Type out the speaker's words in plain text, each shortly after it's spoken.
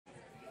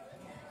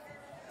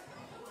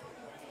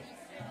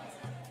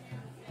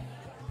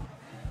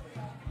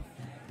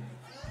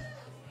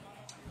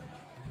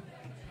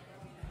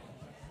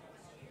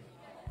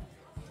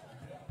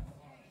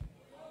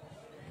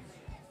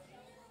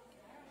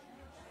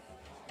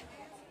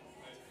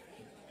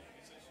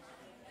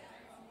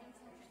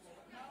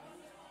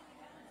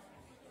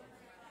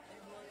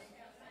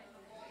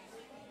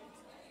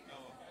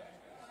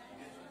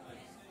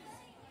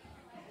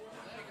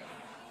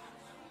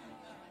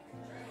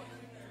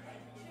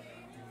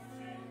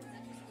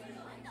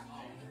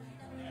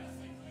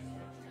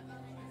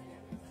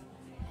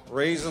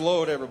Praise the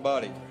Lord,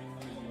 everybody.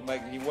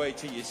 Making your way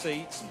to your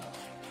seats.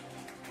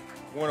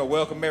 I want to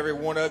welcome every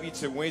one of you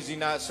to Wednesday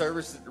night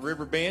service at the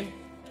Riverbend.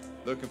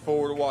 Looking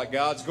forward to what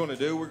God's going to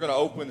do. We're going to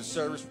open the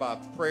service by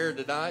prayer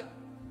tonight.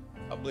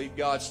 I believe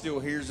God still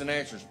hears and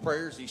answers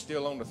prayers. He's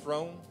still on the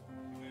throne.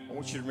 I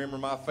want you to remember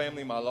my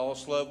family, my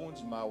lost loved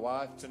ones, and my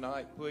wife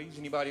tonight, please.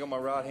 Anybody on my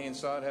right-hand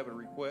side have a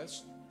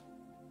request?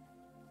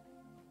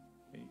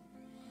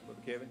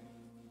 Brother Kevin,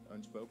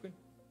 unspoken.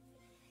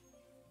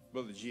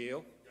 Brother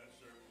GL.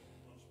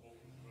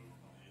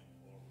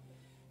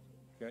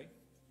 Okay.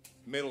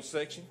 Middle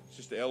section,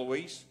 Sister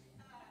Eloise.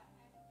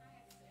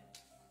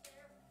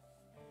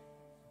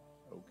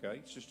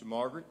 Okay. Sister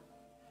Margaret.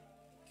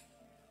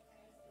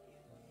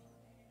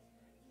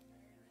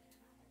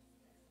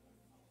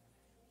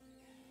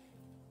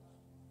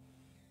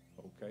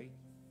 Okay.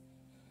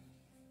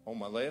 On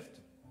my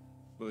left,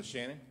 Brother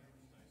Shannon.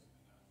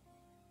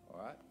 All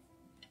right.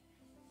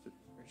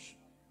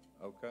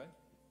 Okay.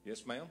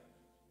 Yes, ma'am.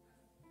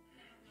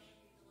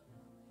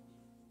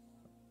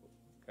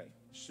 Okay.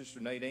 Sister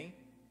Nadine.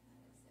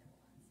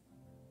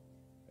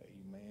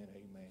 Amen.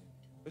 Amen.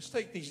 Let's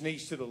take these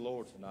needs to the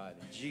Lord tonight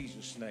in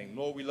Jesus' name.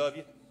 Lord, we love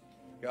you.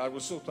 God, we're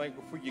so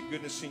thankful for your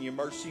goodness and your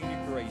mercy and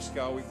your grace.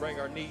 God, we bring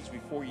our needs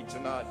before you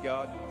tonight,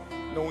 God.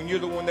 Knowing you're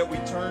the one that we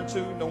turn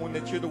to, knowing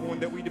that you're the one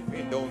that we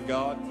depend on,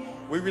 God.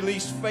 We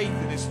release faith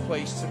in this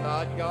place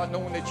tonight, God,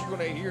 knowing that you're going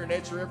to hear and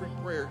answer every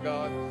prayer,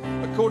 God,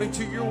 according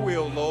to your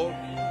will, Lord.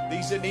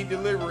 These that need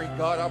delivering,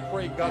 God, I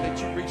pray, God, that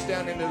you reach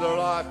down into their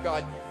life,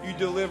 God. You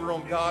deliver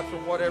them, God,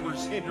 from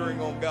whatever's hindering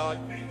them, God.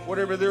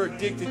 Whatever they're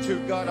addicted to,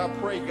 God, I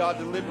pray, God,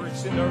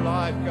 deliverance in their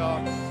life,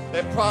 God.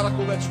 That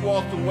prodigal that's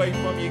walked away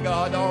from you,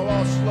 God. Our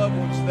lost loved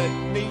ones that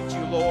need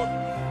you, Lord.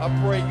 I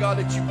pray, God,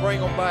 that you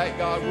bring them back,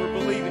 God. We're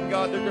believing,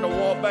 God, they're going to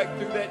walk back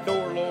through that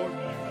door, Lord.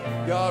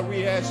 God,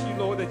 we ask you,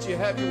 Lord, that you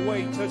have your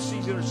way. Touch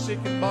these that are sick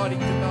in body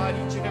tonight,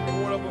 each and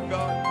every one of them,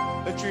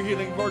 God. Let your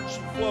healing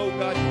virtue flow,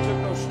 God. You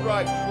took no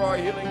stripes for our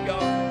healing,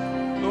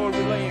 God. Lord,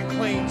 we're laying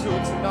claim to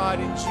it tonight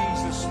in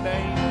Jesus'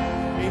 name.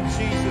 In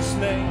Jesus'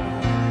 name.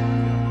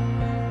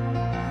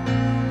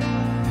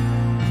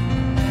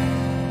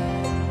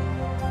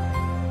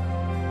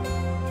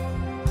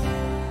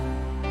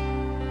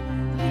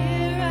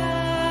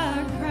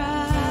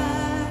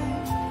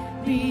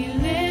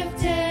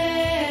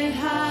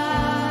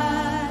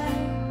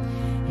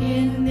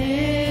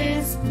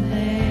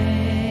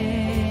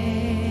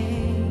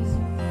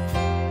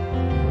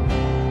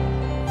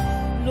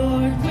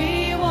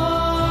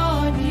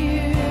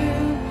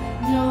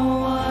 No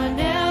one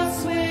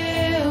else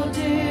will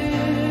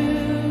do.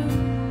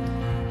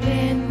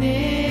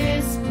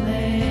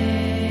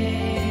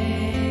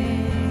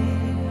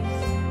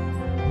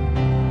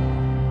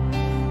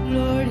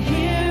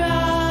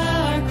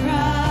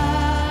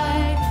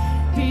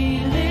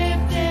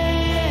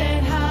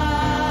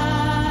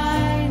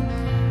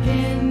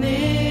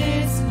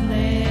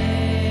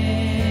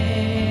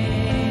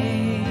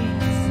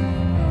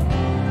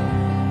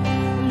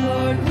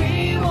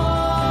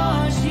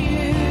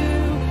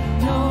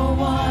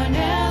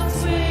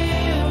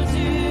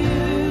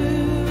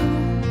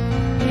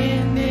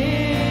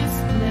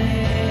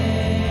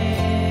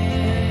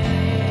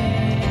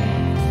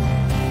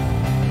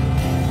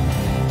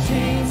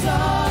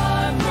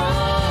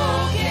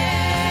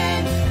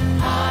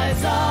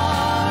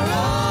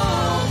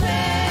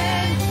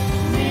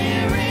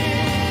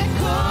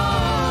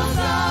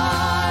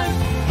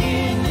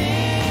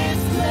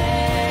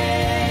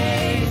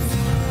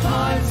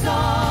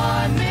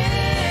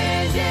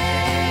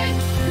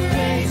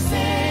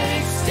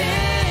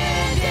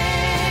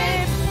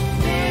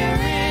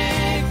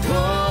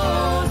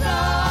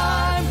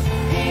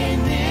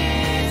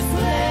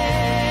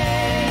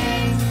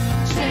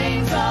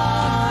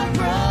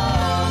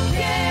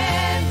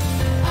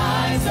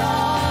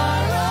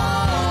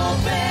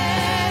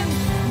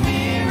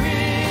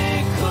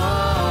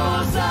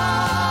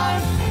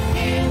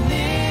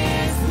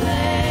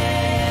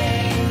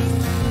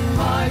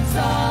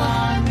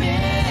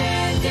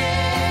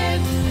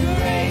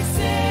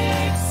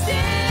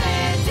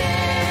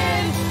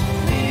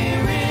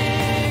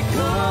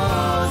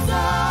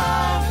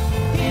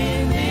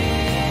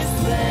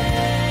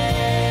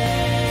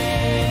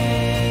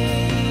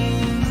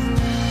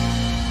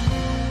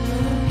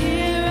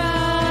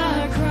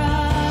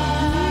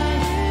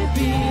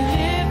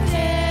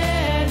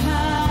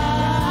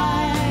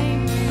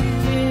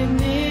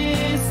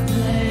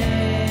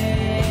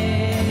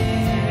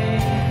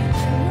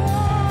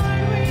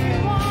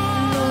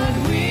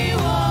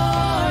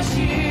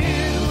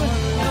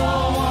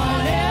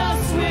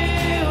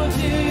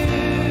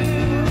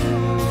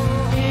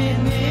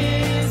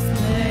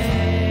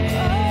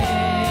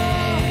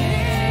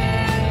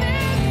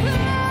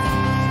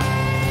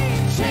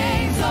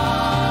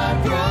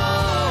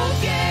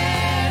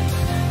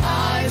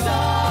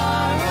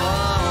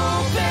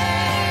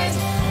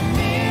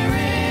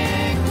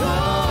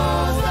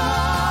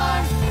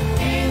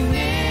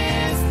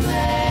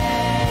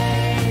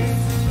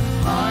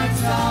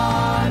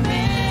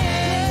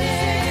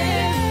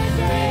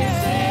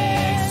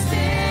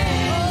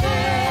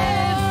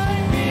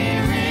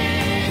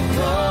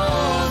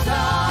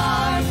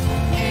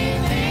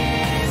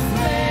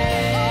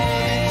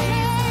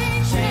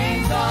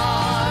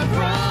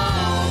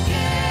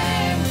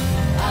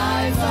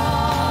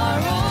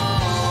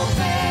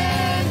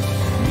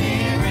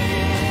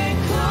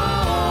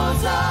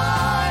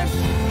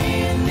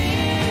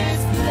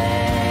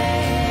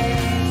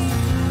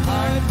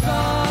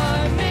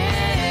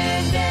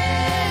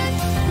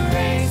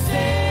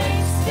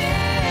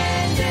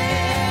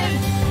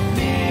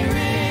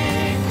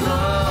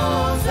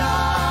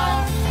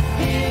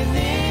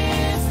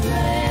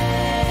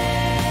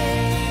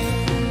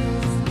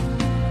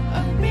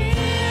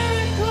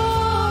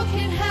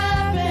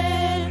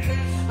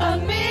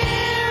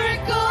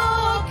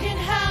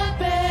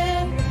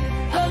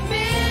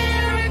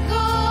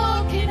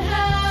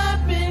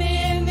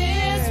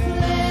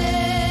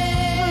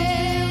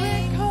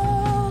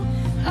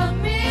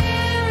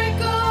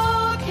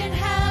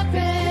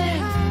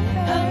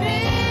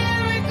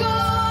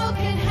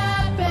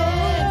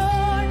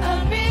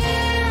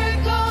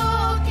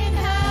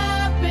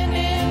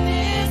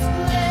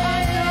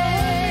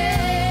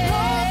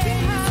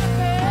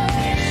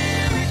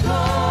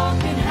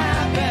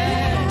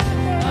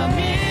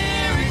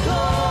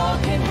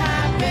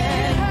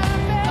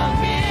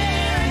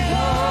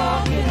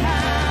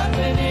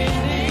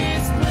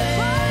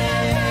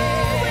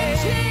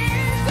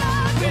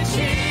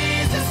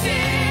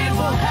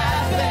 will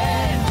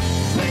happen.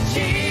 With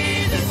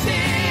Jesus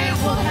it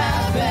will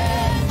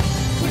happen.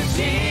 With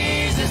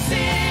Jesus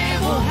it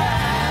will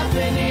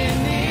happen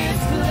in this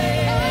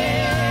place.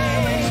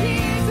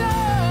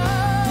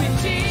 With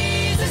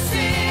Jesus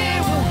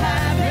it will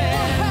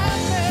happen.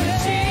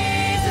 With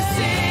Jesus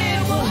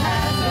it will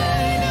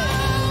happen.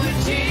 With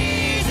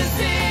Jesus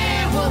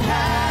it will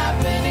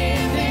happen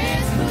in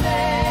this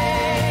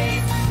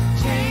place.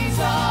 Chains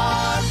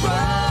are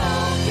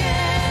broken.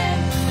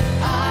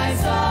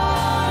 Eyes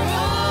are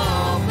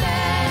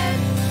open.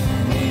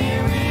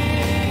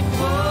 Miracles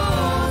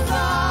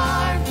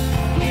are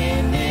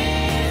in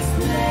this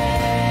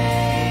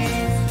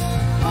place.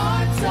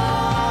 Hearts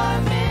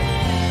are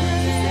mended.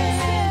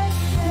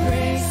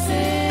 Grace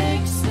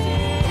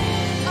extended.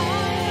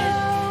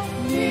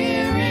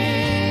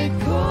 Miracles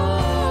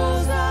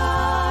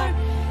are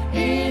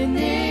in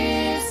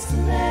this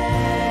place.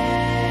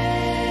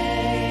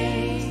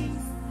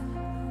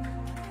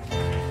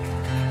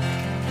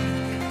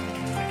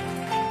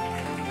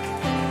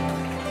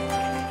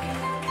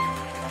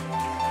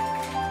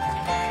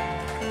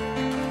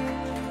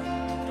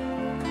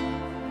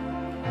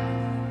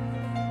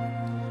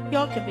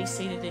 Y'all can be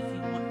seated if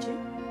you want to.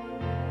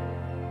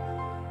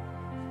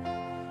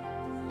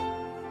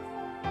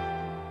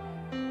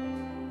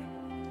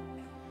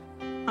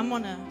 I'm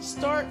going to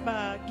start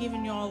by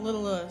giving y'all a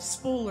little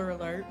spoiler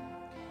alert.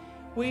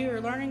 We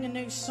are learning a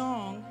new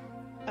song.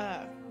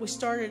 We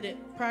started it,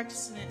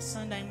 practicing it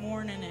Sunday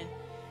morning, and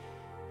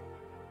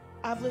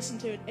I've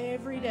listened to it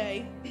every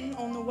day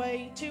on the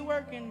way to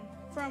work and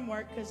from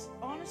work because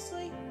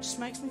honestly, it just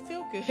makes me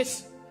feel good.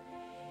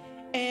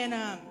 And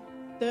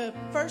the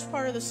first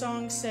part of the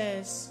song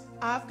says,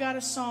 I've got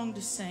a song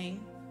to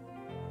sing.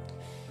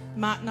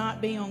 Might not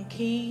be on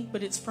key,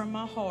 but it's from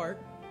my heart.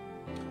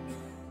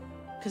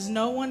 Because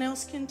no one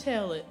else can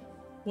tell it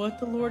what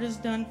the Lord has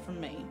done for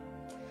me.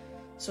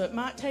 So it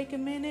might take a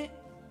minute,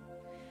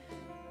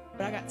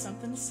 but I got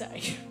something to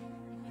say.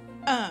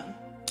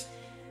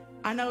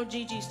 I know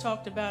Gigi's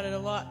talked about it a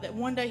lot, that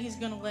one day he's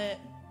going to let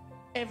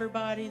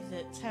everybody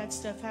that's had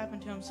stuff happen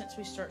to him since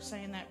we start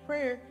saying that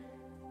prayer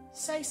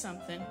say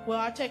something. Well,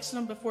 I texted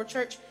them before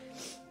church,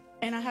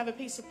 and I have a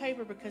piece of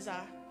paper because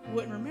I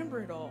wouldn't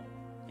remember it all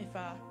if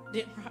I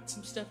didn't write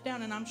some stuff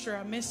down, and I'm sure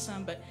I missed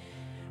some, but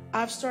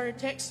I've started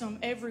texting them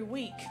every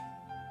week.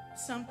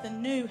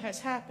 Something new has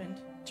happened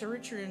to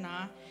Richard and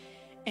I,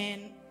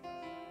 and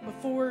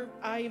before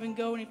I even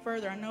go any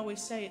further, I know we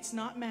say it's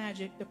not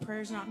magic, the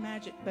prayer's not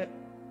magic, but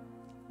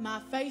my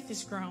faith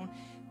has grown.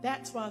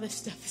 That's why this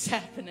stuff is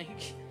happening.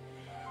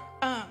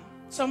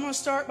 So I'm going to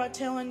start by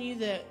telling you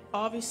that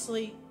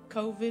obviously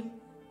COVID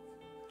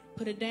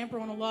put a damper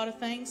on a lot of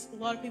things, a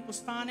lot of people's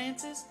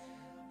finances,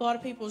 a lot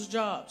of people's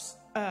jobs.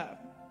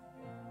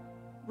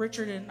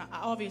 Richard and I,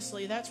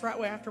 obviously, that's right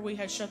after we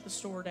had shut the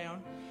store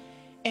down.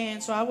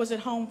 And so I was at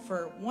home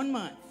for 1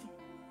 month.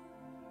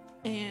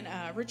 And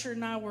Richard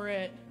and I were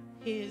at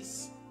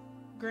his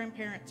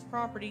grandparents'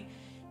 property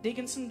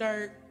digging some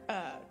dirt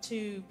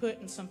to put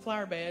in some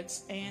flower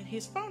beds. And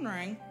his phone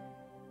rang.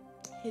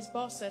 His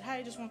boss said, hey,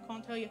 I just want to call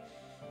and tell you,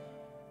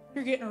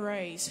 you're getting a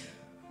raise.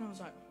 And I was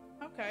like,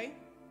 okay.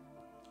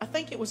 I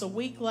think it was a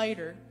week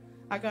later,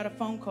 I got a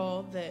phone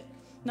call that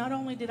not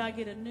only did I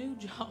get a new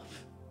job,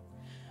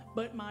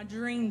 but my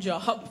dream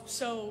job.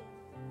 So,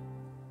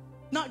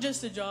 not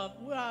just a job,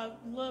 what I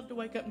love to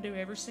wake up and do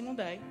every single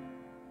day.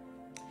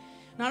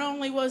 Not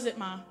only was it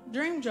my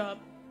dream job,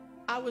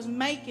 I was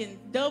making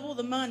double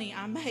the money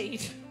I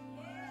made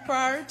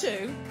prior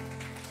to.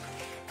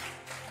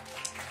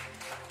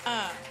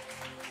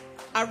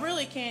 I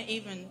really can't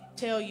even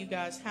tell you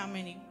guys how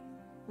many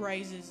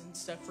raises and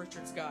stuff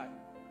Richard's got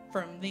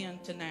from then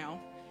to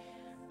now.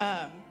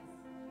 A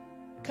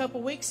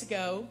couple weeks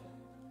ago,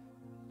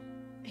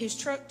 his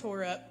truck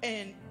tore up,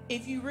 and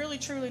if you really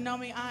truly know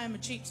me, I am a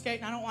cheapskate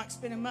and I don't like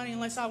spending money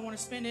unless I want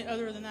to spend it.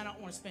 Other than that, I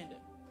don't want to spend it.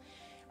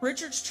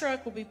 Richard's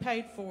truck will be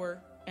paid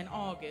for in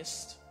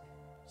August,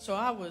 so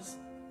I was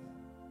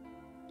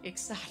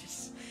excited.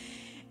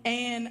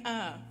 And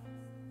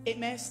it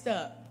messed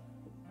up.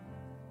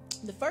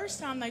 The first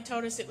time they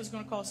told us it was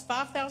going to cost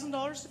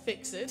 $5,000 to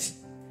fix it,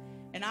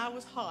 and I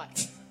was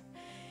hot.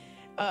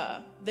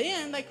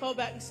 Then they called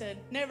back and said,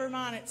 never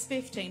mind, it's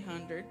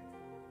 $1,500.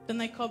 Then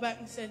they called back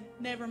and said,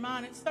 never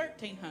mind, it's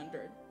 $1,300.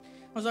 I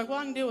was like, well,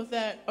 I can deal with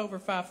that over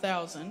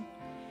 $5,000.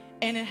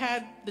 And it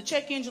had, the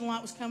check engine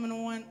light was coming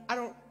on.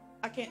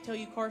 I can't tell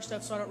you car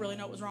stuff, so I don't really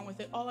know what was wrong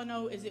with it. All I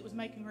know is it was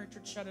making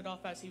Richard shut it off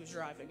as he was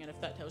driving, and if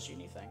that tells you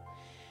anything.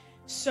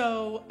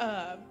 So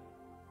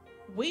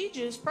we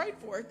just prayed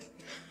for it.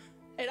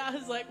 And I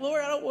was like,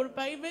 Lord, I don't want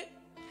to pave it.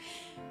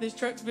 This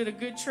truck's been a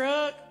good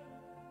truck.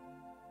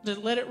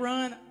 Just let it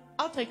run.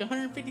 I'll take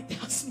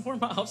 150,000 more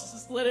miles.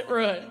 Just let it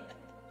run.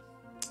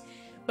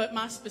 But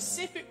my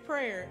specific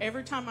prayer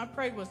every time I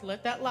prayed was,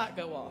 let that light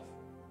go off.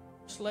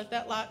 Just let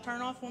that light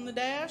turn off on the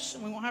dash,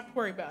 and we won't have to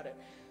worry about it.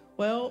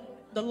 Well,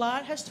 the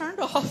light has turned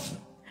off,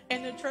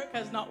 And the truck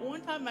has not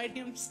one time made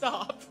him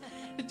stop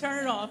to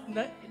turn it off.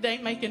 They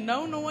ain't making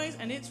no noise,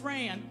 and it's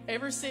ran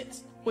ever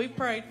since we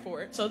prayed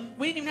for it. So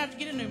we didn't even have to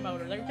get a new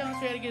motor. They were telling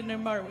us we had to get a new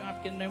motor. We don't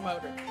have to get a new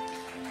motor.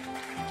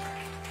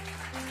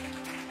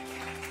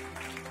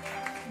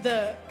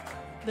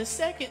 The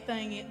second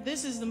thing,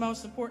 this is the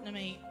most important to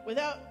me,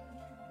 without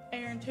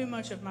airing too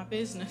much of my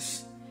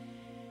business.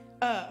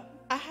 I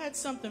had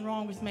something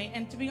wrong with me,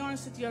 and to be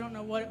honest with you, I don't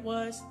know what it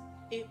was.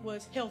 It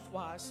was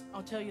health-wise,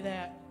 I'll tell you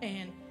that.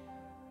 And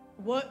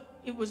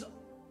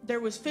there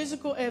was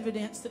physical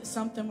evidence that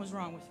something was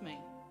wrong with me.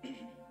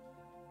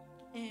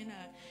 And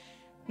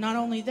not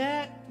only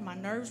that, my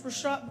nerves were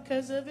shot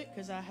because of it,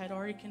 because I had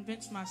already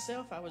convinced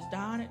myself I was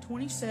dying at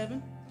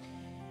 27.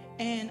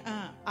 And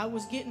I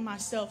was getting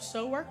myself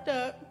so worked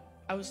up,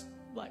 I was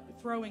like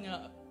throwing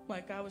up.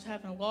 Like I was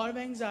having a lot of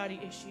anxiety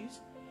issues.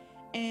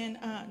 And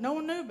no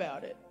one knew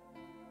about it.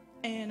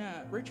 And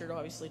Richard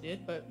obviously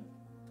did. But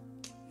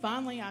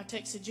finally I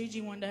texted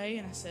Gigi one day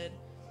and I said,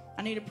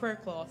 I need a prayer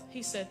cloth.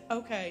 He said,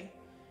 okay.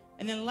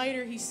 And then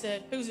later he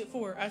said, who's it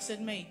for? I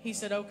said, me. He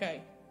said,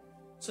 okay.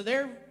 So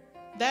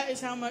that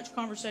is how much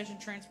conversation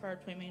transpired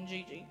between me and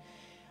Gigi.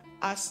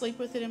 I sleep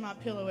with it in my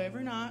pillow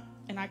every night,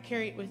 and I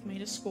carry it with me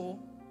to school.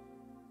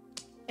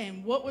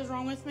 And what was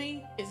wrong with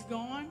me is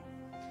gone.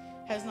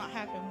 Has not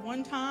happened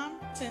one time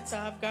since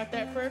I've got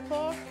that prayer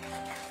cloth.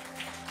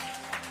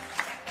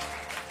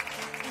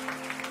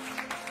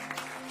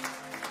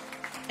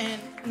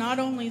 And not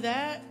only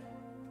that,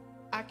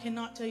 I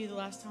cannot tell you the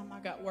last time I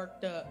got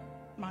worked up.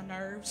 My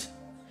nerves.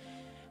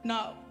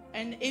 No.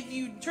 And if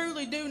you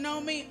truly do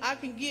know me, I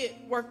can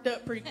get worked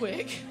up pretty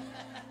quick.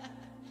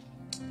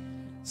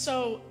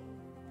 So,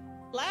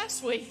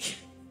 last week,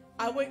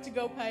 I went to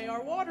go pay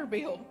our water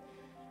bill.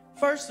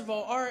 First of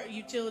all, our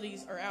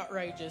utilities are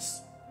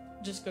outrageous.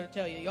 Just going to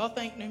tell you. Y'all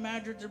think New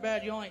Madrids are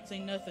bad? Y'all ain't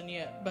seen nothing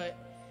yet. But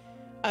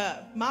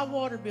my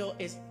water bill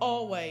is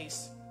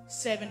always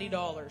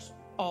 $70.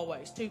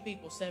 Always. 2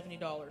 people,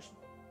 $70.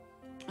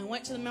 I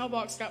went to the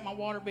mailbox, got my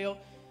water bill,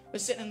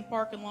 was sitting in the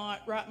parking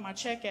lot, writing my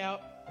check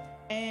out.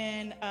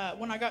 And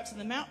when I got to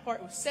the amount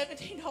part, it was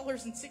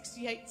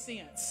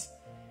 $17.68.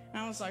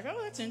 And I was like, oh,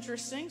 that's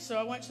interesting. So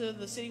I went to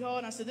the city hall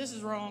and I said, this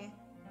is wrong.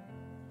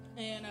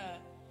 And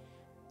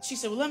she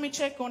said, well, let me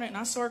check on it. And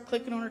I saw her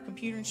clicking on her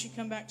computer, and she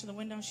come back to the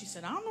window and she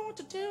said, I don't know what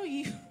to tell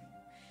you,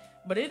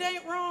 but it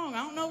ain't wrong.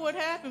 I don't know what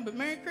happened, but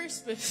Merry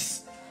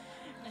Christmas.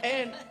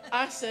 And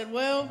I said,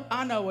 well,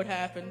 I know what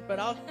happened, but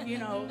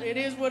it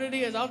is what it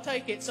is. I'll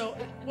take it. So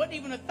it wasn't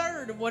even a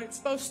third of what it's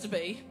supposed to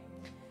be.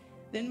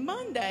 Then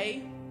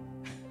Monday,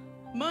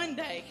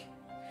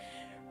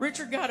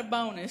 Richard got a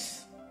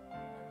bonus.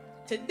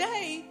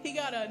 Today, he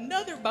got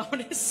another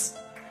bonus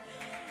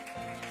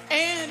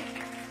and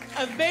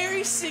a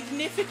very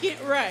significant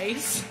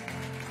raise.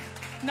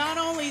 Not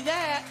only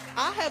that,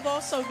 I have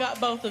also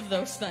got both of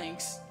those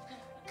things.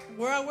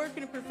 Where I work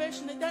in a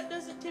profession that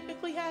doesn't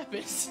typically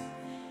happen.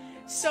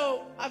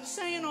 So I'm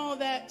saying all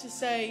that to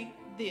say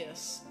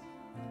this.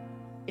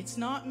 It's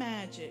not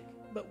magic,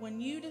 but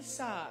when you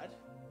decide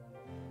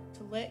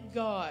to let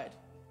God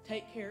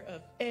take care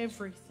of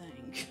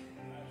everything,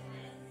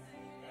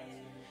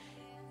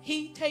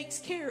 He takes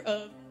care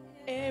of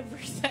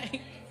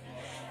everything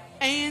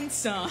and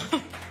some.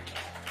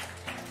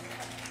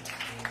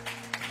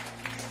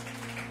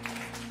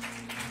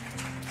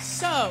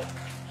 So,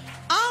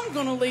 I'm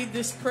going to lead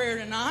this prayer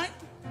tonight.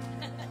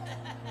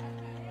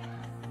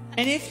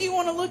 And if you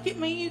want to look at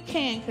me, you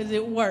can, because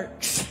it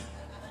works.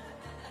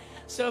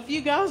 So if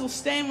you guys will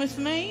stand with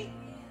me.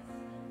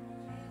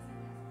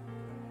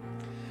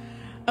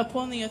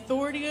 Upon the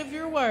authority of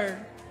your word,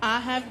 I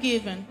have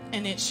given,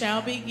 and it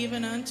shall be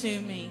given unto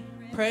me.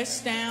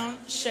 Pressed down,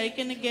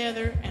 shaken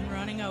together, and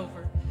running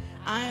over.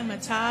 I am a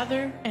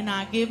tither, and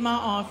I give my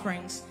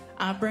offerings.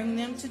 I bring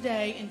them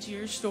today into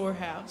your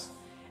storehouse.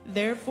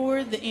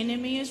 Therefore the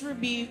enemy is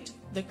rebuked,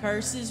 the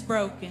curse is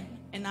broken,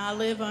 and I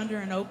live under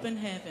an open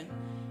heaven.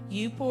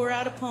 You pour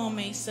out upon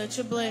me such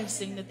a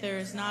blessing that there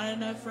is not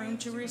enough room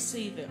to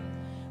receive it.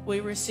 We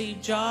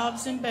receive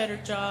jobs and better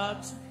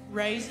jobs,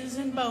 raises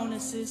and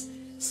bonuses,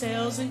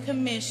 sales and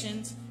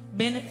commissions,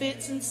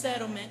 benefits and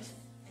settlements,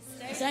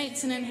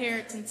 estates and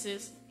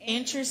inheritances,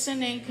 interest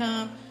and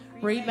income,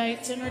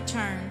 rebates and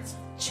returns,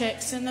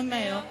 checks in the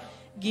mail,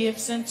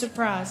 gifts and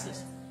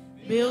surprises,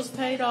 bills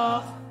paid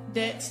off,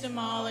 debts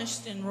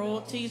demolished, and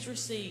royalties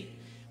received.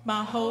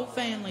 My whole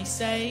family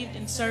saved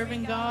and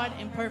serving God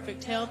in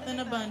perfect health and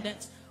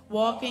abundance,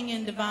 walking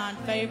in divine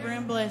favor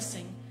and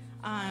blessing.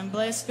 I am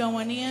blessed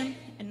going in,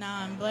 and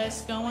I am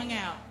blessed going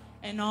out,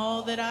 and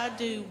all that I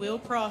do will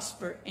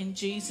prosper. In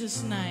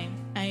Jesus' name,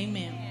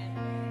 amen.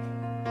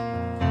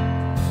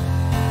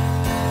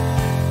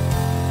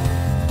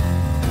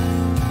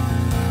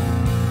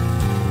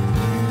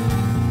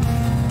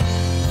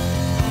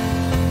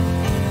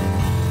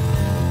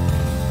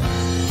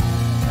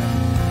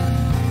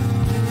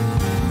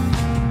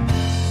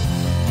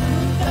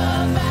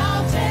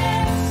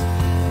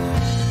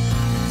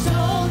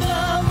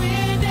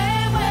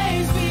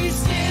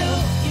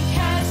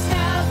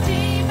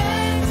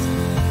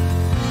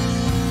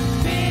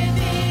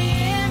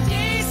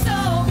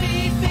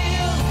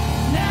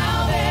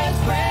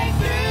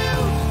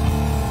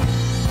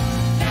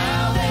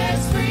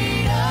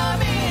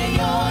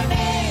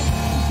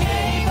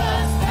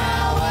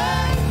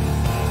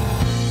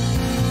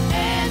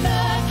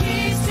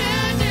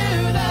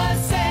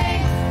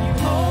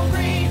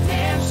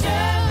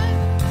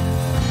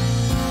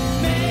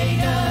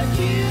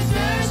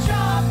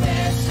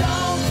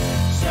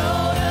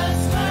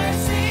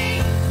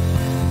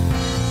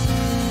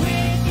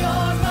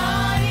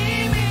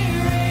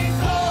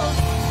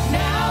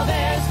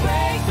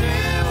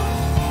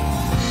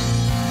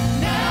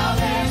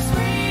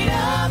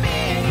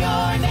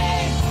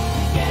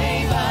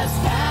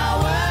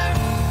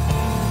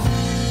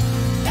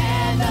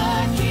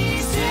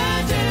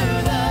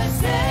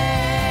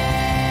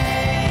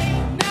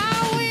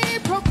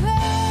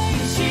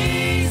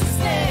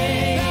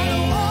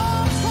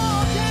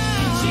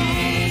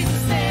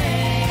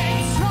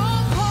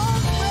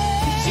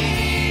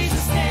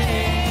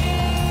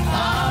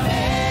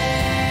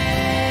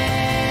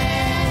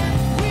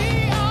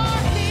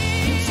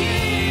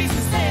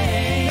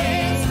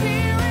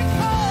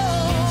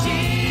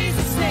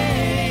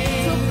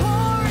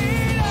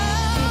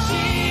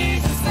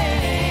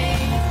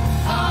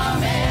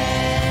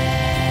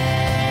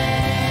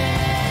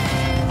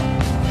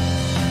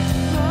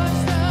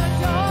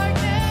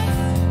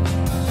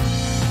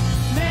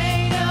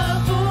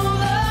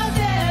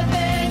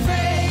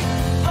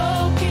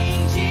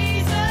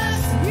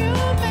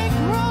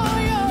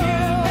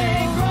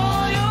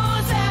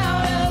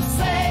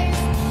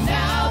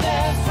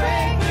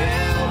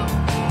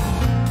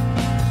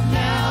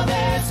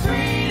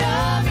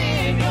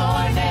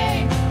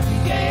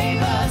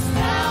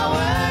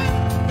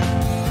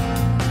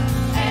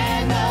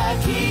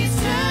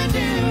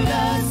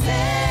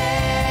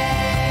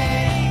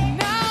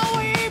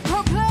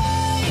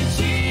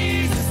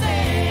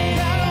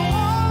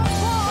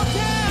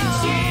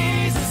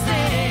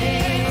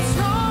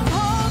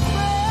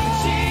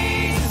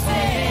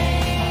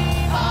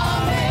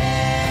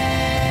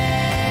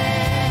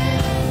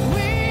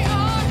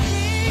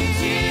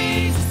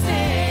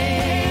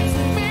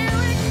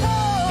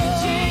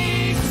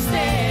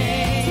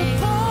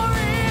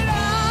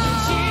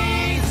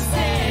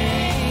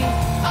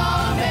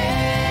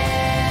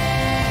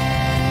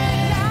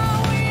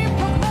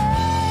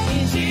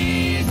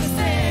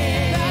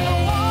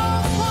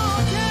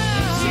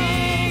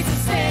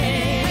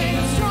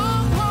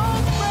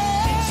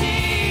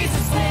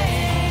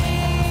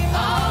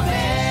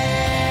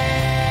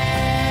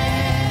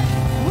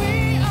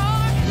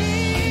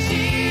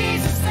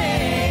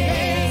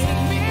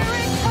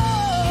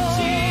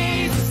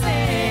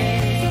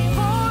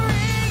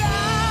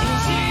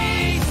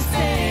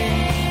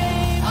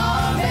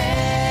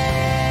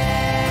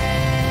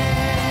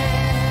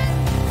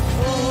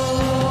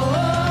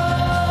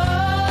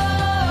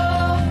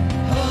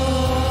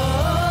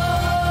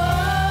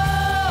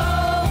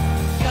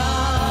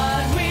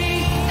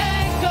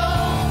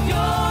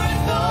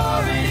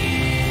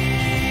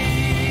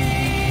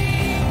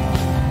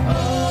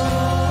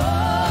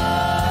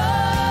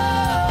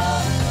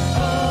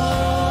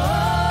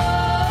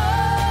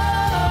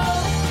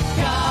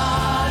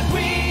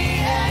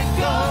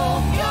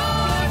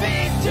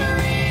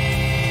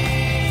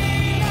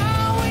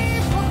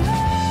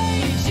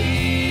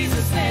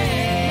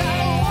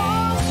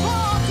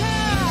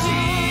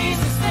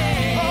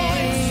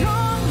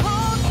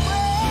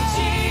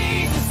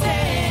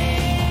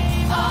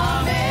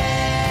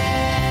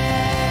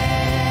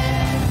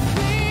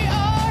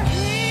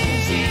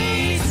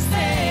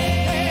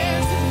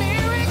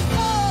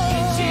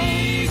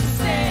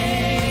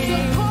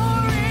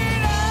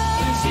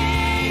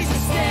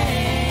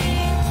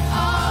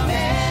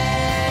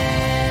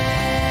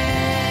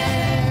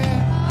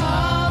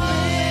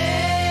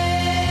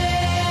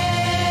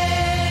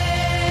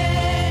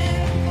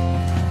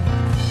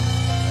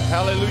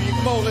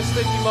 on, let's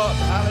lift him up.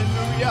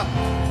 Hallelujah.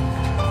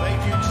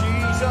 Thank you,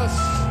 Jesus.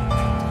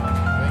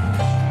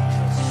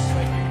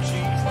 Thank you,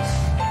 Jesus.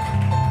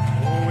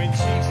 Oh, in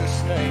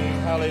Jesus' name,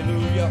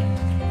 hallelujah.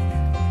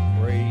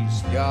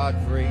 Praise God,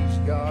 praise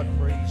God,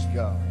 praise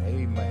God.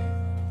 Amen.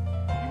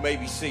 You may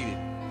be seated.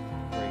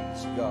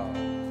 Praise God.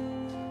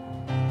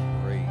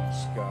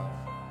 Praise God.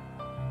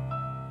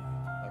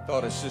 I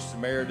thought as Sister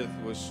Meredith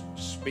was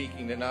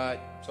speaking tonight,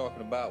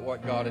 talking about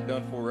what God had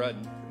done for her,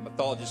 and my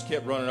thought just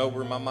kept running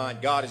over in my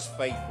mind. God is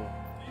faithful.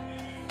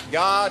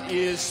 God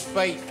is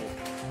faithful.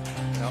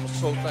 And I'm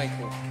so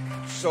thankful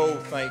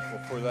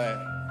for that.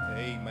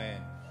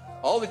 Amen.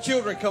 All the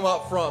children come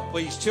up front,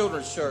 please.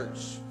 Children's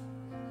church.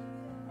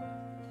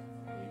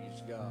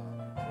 Praise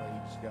God.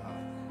 Praise God.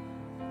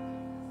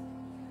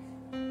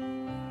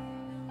 Amen.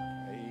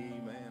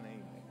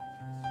 Amen.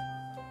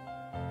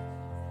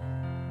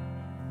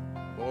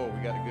 Oh,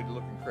 we got a good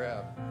looking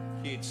crowd.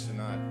 Kids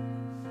tonight.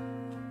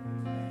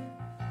 Amen.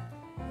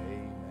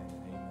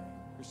 Amen.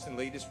 Kristen,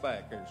 lead us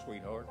back here,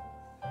 sweetheart.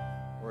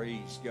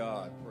 Praise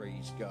God.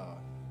 Praise God.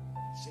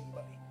 Sing,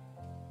 buddy.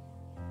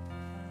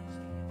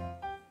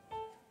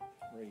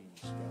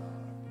 Praise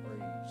God.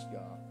 Praise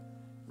God.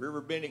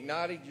 Riverbend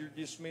Ignited, you're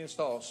dismissed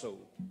also.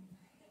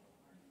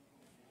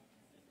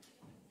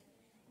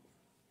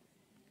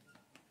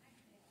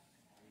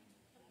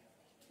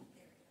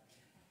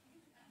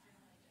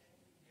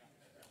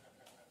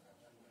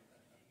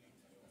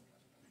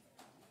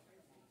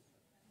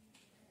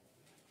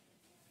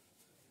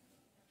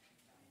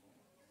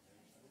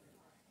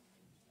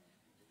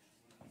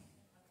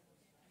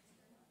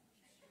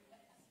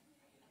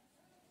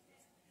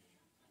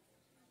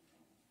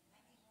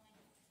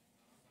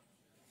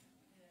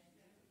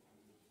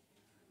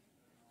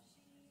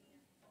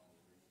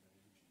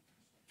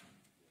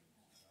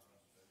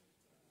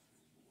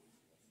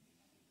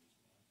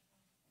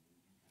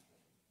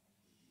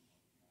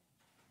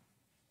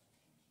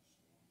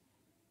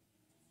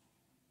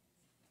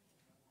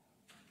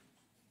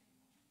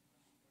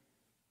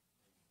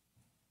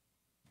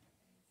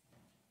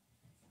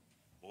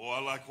 Oh, I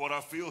like what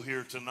I feel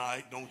here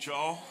tonight, don't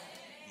y'all?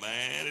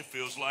 Man, it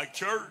feels like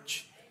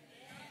church.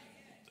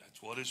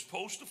 That's what it's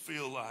supposed to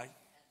feel like.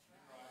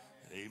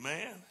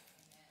 Amen.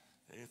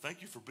 Hey,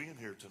 thank you for being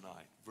here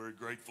tonight. Very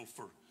grateful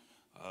for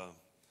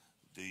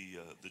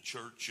the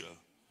church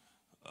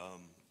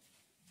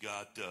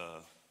got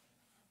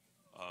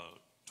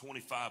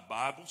 25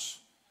 Bibles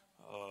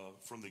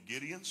from the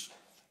Gideons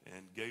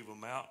and gave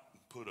them out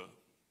and put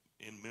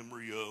in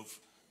memory of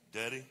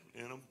Daddy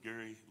in them,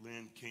 Gary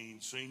Lynn Keene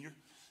Sr.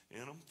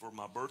 in them for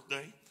my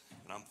birthday.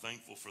 And I'm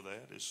thankful for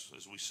that.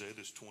 As we said,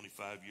 it's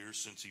 25 years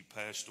since he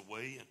passed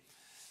away.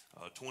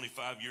 And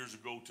 25 years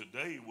ago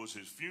today was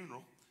his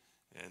funeral.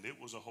 And it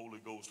was a Holy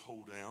Ghost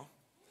hoedown.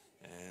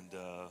 And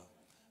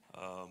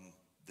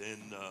then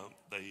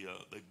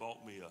they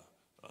bought me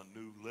a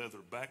new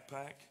leather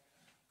backpack,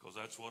 because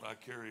that's what I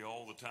carry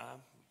all the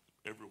time,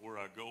 everywhere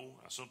I go.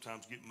 I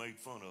sometimes get made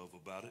fun of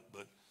about it,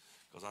 but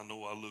because I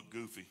know I look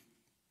goofy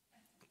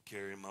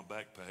carrying my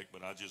backpack,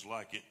 but I just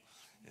like it.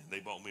 And they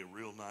bought me a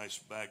real nice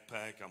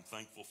backpack I'm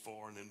thankful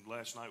for. And then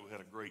last night we had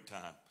a great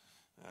time.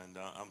 And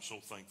I'm so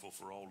thankful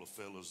for all the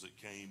fellas that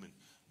came and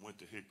went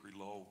to Hickory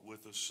Log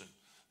with us.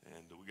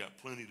 And we got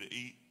plenty to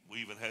eat. We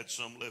even had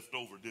some left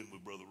over, didn't we,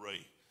 Brother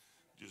Ray?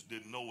 Just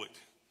didn't know it.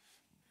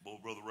 Boy,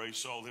 Brother Ray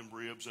saw them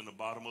ribs in the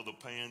bottom of the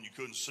pan. You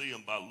couldn't see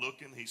them by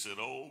looking. He said,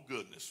 oh,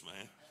 goodness,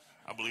 man.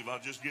 I believe I'll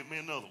just get me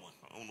another one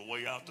on the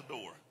way out the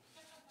door.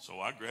 So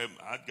I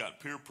got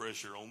peer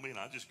pressure on me, and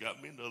I just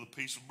got me another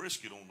piece of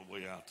brisket on the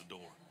way out the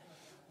door.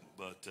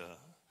 But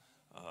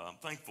I'm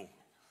thankful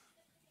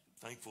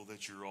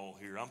that you're all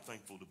here. I'm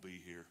thankful to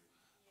be here.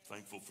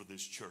 Thankful for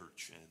this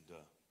church and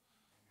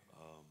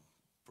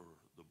for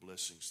the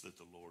blessings that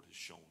the Lord has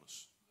shown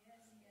us.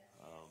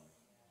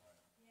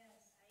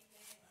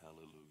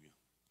 Hallelujah.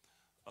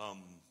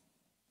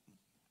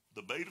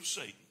 The bait of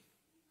Satan.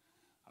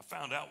 I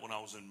found out when I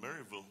was in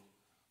Maryville,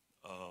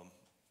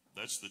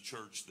 that's the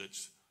church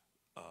that's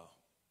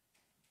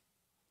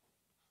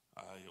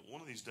one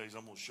of these days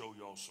I'm going to show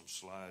y'all some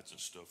slides and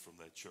stuff from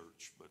that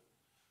church, but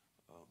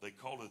they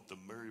call it the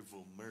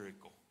Maryville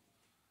Miracle.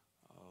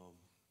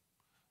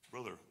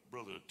 Brother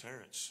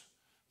Terrence,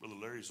 Brother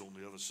Larry's on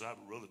the other side,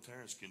 but Brother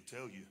Terrence can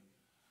tell you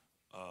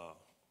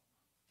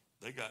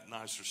they got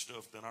nicer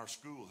stuff than our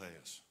school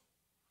has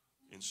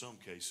in some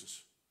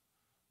cases.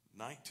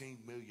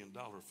 $19 million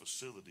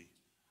facility,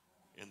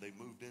 and they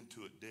moved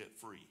into it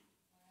debt-free.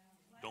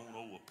 Don't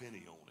owe a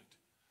penny on it.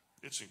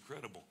 It's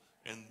incredible.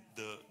 And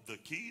the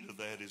key to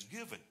that is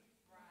giving.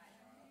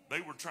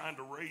 They were trying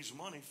to raise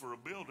money for a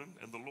building,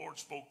 and the Lord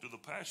spoke to the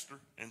pastor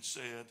and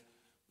said,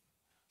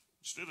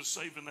 instead of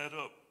saving that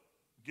up,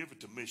 give it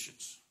to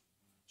missions.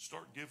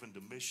 Start giving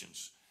to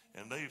missions.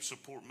 And they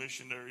support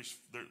missionaries.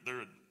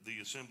 They're the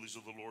Assemblies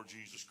of the Lord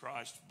Jesus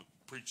Christ,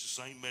 preach the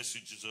same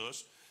message as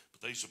us.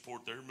 But they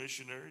support their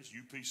missionaries,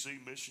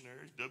 UPC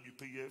missionaries,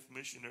 WPF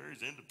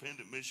missionaries,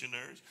 independent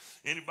missionaries.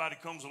 Anybody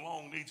comes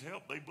along needs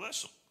help, they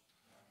bless them.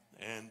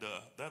 And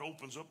that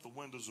opens up the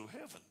windows of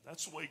heaven.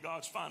 That's the way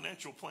God's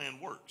financial plan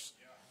works.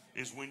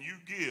 Is when you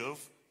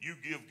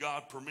give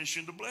God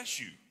permission to bless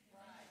you.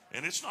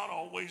 And it's not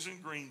always in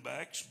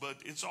greenbacks, but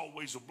it's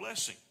always a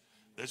blessing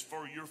that's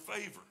for your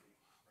favor.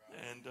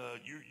 And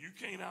you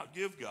can't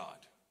outgive God.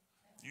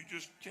 You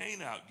just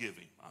can't outgive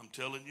him, I'm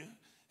telling you.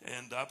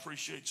 And I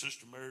appreciate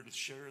Sister Meredith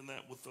sharing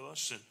that with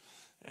us.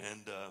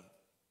 And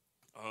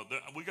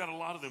we got a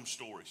lot of them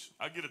stories.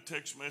 I get a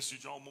text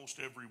message almost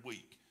every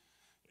week.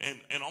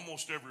 And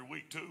almost every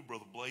week too,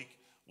 Brother Blake,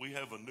 we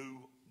have a new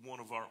one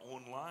of our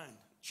online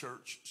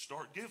church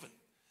start giving.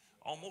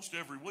 Almost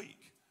every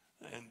week.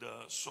 And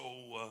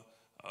so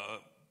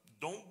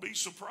don't be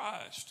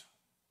surprised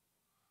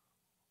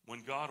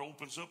when God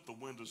opens up the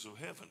windows of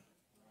heaven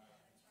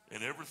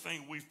and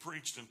everything we've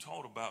preached and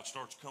taught about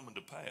starts coming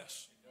to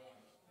pass.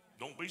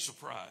 Don't be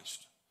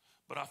surprised.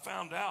 But I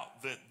found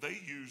out that they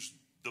use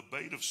the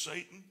bait of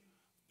Satan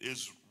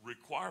is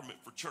requirement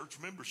for church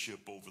membership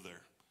over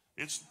there.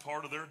 It's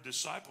part of their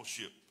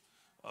discipleship.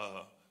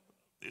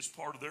 It's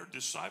part of their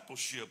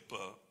discipleship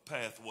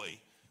pathway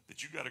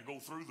that you got to go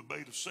through the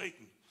bait of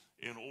Satan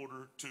in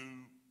order to,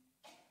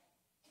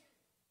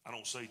 I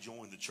don't say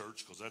join the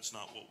church because that's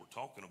not what we're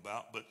talking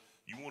about, but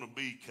you want to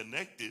be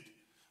connected,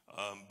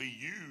 be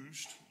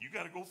used, you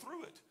got to go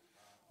through it.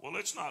 Well,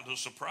 it's not a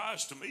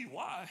surprise to me.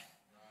 Why?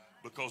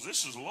 Because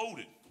this is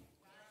loaded.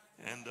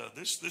 And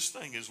this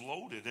thing is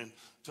loaded. And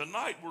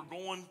tonight we're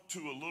going to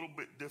a little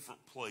bit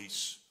different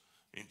place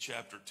in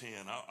chapter 10.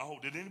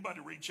 Did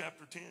anybody read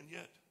chapter 10 yet?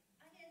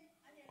 I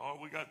did. Oh,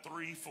 we got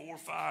 3, 4,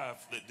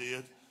 5 that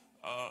did.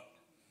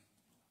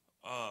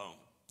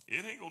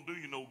 It ain't going to do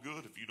you no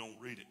good if you don't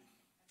read it.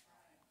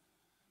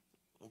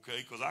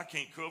 Okay, because I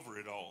can't cover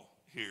it all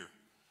here.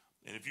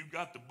 And if you've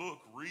got the book,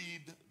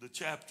 read the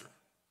chapter.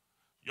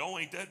 Y'all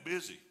ain't that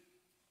busy.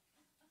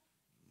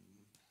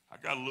 I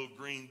got a little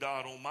green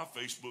dot on my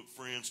Facebook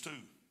friends too.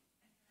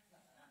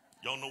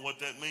 Y'all know what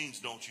that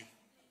means, don't you?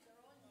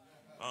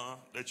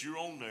 That you're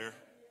on there.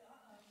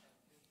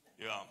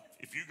 Yeah.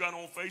 If you got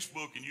on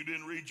Facebook and you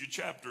didn't read your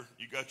chapter,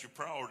 you got your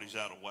priorities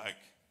out of whack.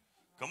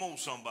 Come on,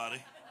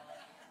 somebody.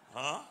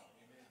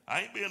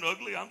 I ain't being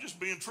ugly. I'm just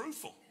being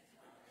truthful.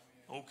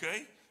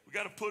 Okay? We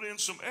got to put in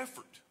some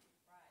effort.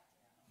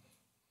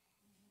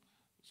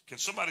 Can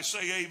somebody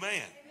say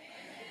amen?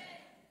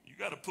 You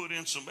got to put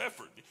in some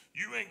effort.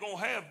 You ain't going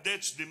to have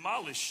debts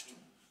demolished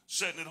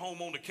sitting at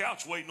home on the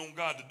couch waiting on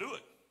God to do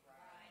it.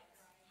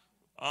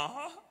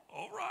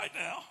 All right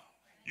now.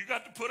 You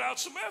got to put out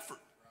some effort.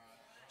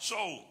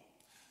 So,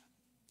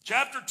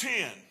 chapter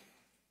 10,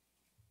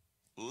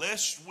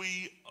 lest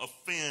we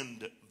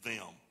offend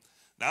them.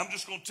 Now, I'm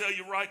just going to tell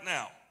you right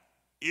now,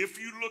 if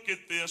you look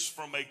at this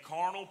from a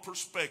carnal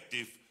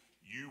perspective,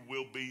 you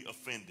will be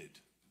offended.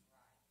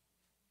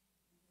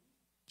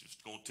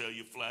 Just going to tell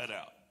you flat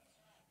out.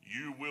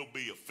 You will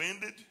be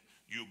offended.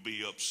 You'll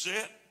be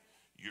upset.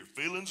 Your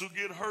feelings will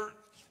get hurt.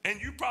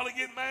 And you probably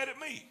get mad at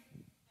me.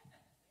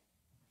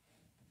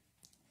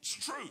 It's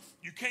the truth.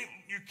 You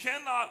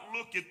cannot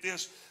look at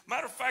this.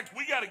 Matter of fact,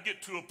 we got to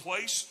get to a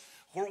place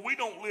where we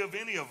don't live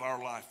any of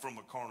our life from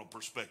a carnal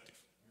perspective,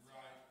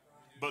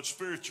 but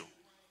spiritual.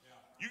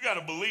 You got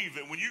to believe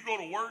that when you go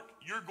to work,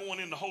 you're going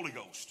in the Holy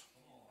Ghost.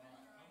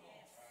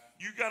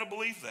 You got to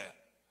believe that.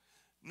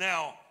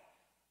 Now,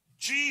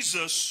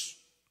 Jesus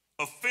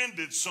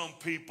offended some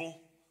people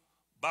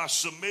by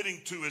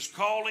submitting to his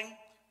calling,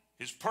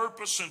 his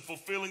purpose, and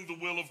fulfilling the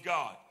will of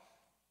God.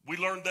 We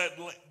learned that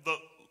the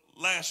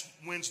last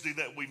Wednesday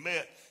that we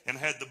met and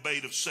had the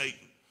bait of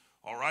Satan.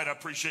 All right, I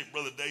appreciate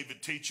Brother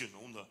David teaching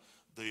on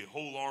the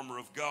whole armor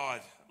of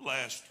God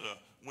last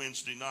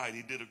Wednesday night.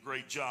 He did a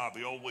great job.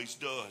 He always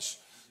does.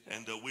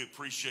 And we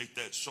appreciate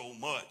that so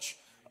much.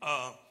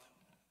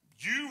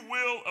 You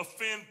will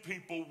offend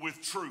people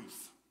with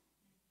truth.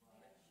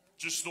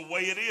 Just the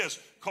way it is.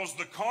 Because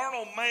the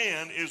carnal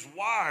man is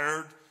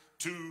wired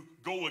to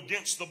go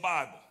against the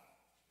Bible.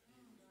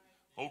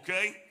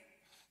 Okay?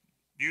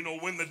 You know,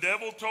 when the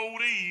devil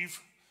told Eve,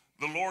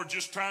 the Lord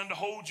just trying to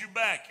hold you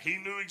back. He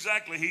knew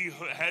exactly. He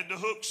had the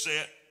hook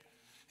set.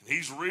 And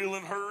he's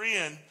reeling her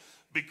in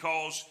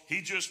because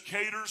he just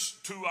caters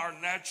to our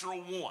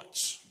natural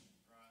wants.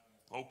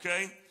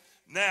 Okay?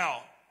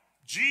 Now,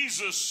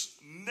 Jesus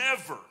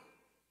never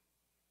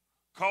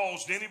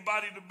caused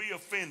anybody to be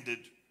offended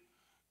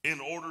in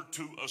order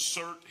to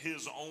assert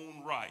his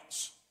own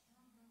rights.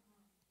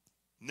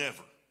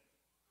 Never.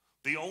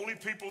 The only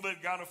people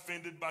that got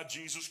offended by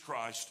Jesus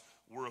Christ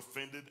were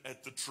offended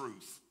at the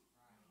truth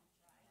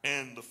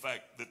and the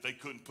fact that they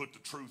couldn't put the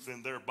truth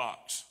in their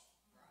box.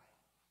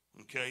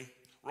 Okay?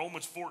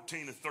 Romans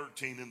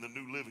 14:13 in the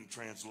New Living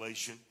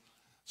Translation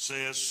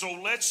says, so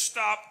let's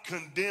stop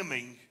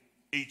condemning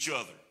each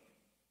other.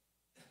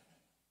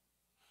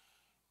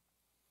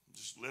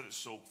 Just let it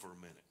soak for a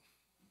minute.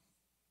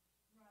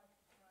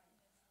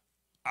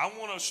 I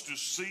want us to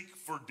seek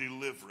for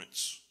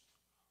deliverance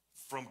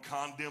from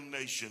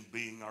condemnation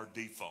being our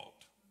default.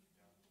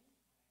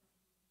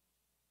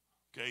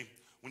 Okay?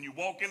 When you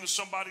walk into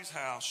somebody's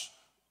house,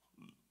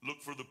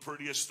 look for the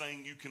prettiest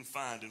thing you can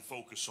find and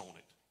focus on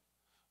it.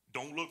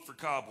 Don't look for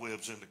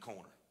cobwebs in the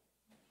corner.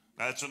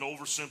 That's an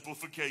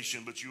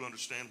oversimplification, but you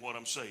understand what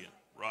I'm saying,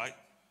 right?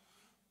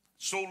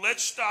 So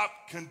let's stop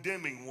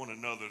condemning one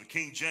another. The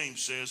King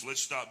James says,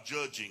 let's stop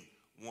judging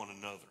one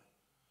another.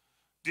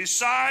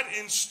 Decide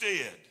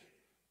instead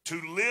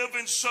to live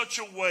in such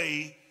a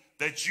way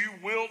that you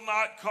will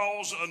not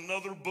cause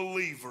another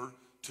believer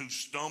to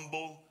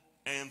stumble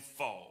and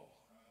fall.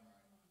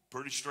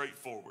 Pretty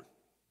straightforward.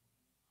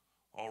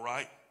 All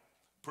right?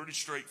 Pretty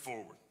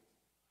straightforward.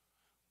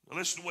 Now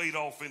let's wade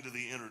off into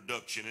the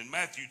introduction. In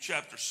Matthew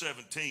chapter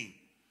 17,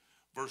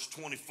 verse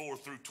 24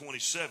 through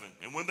 27.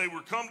 And when they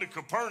were come to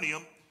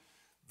Capernaum,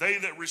 they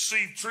that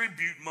received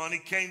tribute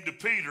money came to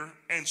Peter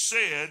and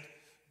said,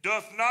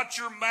 doth not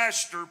your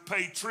master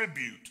pay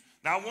tribute?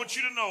 Now I want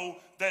you to know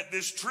that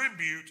this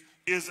tribute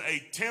is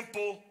a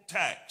temple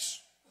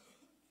tax.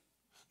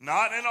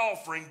 Not an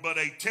offering, but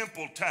a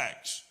temple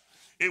tax.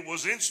 It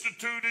was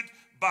instituted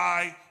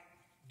by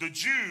the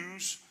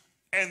Jews,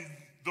 and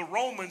the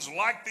Romans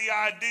liked the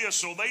idea,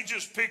 so they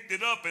just picked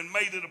it up and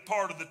made it a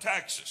part of the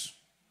taxes.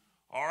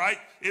 All right?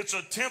 It's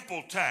a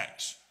temple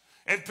tax.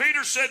 And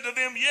Peter said to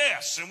them,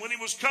 yes. And when he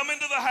was coming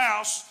to the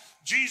house,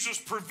 Jesus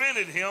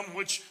prevented him,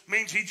 which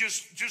means he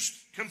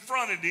just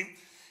confronted him.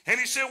 And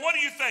he said, what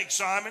do you think,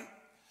 Simon?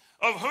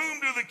 Of whom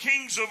do the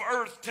kings of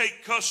earth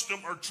take custom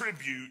or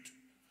tribute?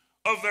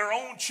 Of their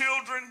own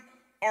children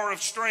or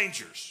of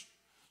strangers?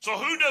 So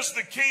who does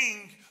the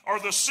king or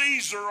the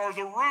Caesar or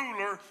the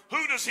ruler,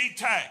 who does he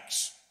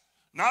tax?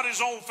 Not his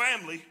own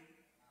family,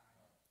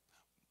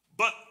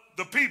 but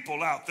the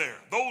people out there.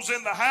 Those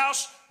in the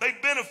house, they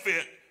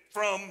benefit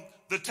from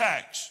the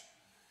tax.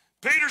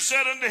 Peter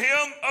said unto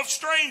him, of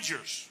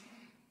strangers.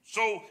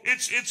 So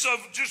it's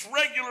of just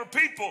regular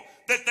people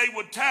that they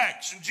would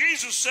tax. And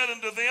Jesus said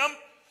unto them,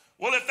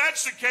 well, if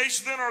that's the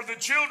case, then are the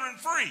children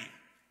free?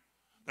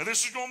 Now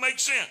this is going to make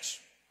sense.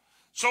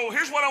 So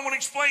here's what I want to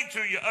explain to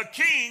you. A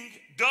king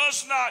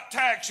does not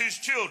tax his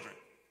children,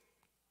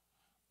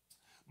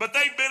 but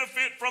they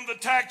benefit from the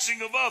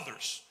taxing of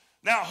others.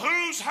 Now,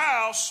 whose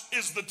house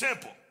is the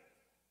temple?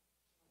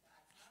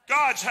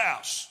 God's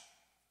house.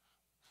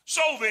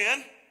 So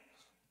then,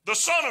 the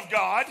Son of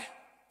God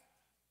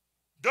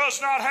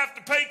does not have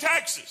to pay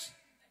taxes.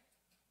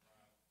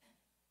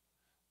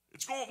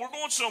 We're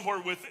going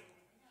somewhere with it.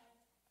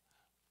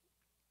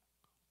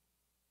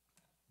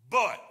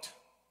 But,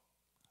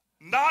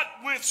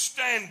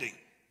 notwithstanding,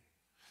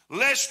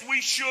 lest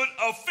we should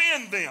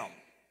offend them,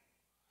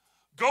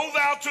 go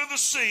thou to the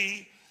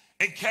sea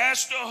and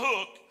cast a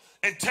hook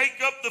and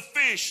take up the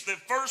fish that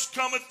first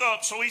cometh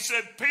up. So he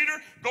said, Peter,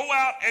 go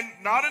out and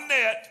not a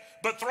net,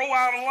 but throw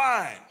out a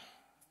line.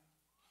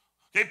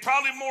 Okay,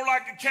 probably more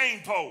like a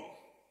cane pole.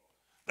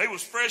 They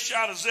was fresh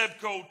out of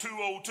Zebco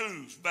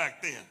 202s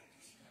back then.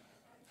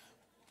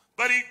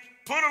 But he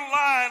put a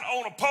line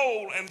on a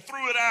pole and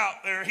threw it out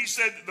there. He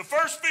said, the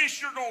first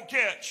fish you're going to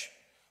catch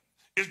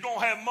is going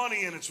to have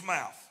money in its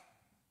mouth.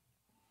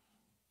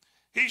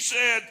 He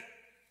said,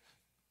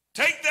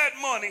 take that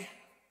money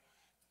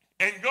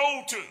and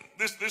go to,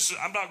 this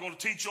I'm not going to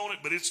teach on it,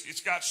 but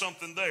it's got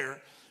something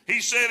there.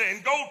 He said,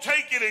 and go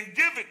take it and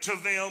give it to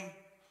them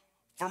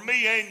for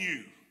me and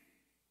you.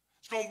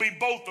 It's going to be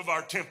both of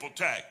our temple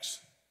tax.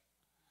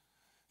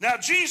 Now,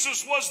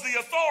 Jesus was the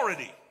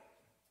authority.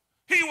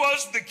 He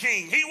was the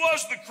king. He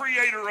was the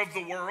creator of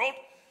the world.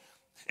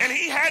 And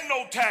he had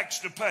no tax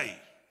to pay.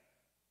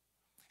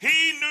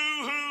 He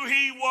knew who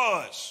he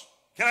was.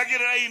 Can I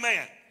get an amen?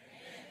 Amen.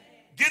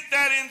 Get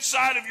that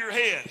inside of your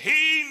head.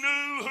 He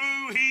knew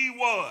who he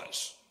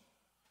was.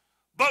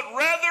 But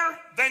rather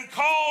than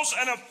cause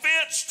an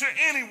offense to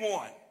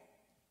anyone,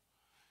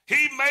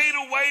 he made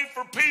a way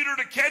for Peter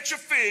to catch a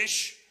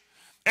fish.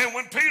 And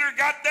when Peter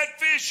got that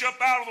fish up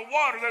out of the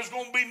water, there's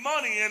going to be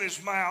money in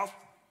his mouth.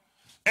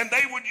 And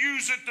they would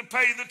use it to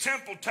pay the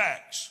temple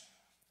tax.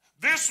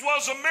 This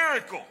was a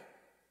miracle.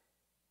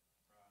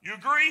 You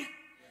agree?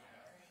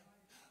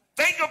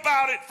 Think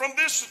about it from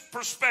this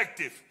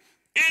perspective.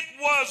 It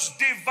was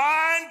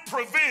divine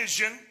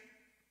provision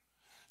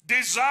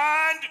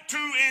designed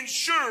to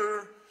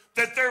ensure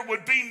that there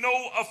would be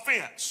no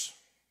offense.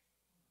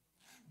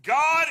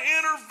 God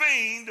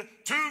intervened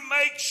to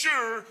make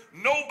sure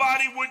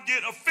nobody would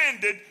get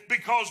offended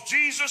because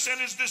Jesus and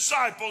his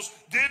disciples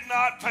did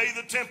not pay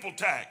the temple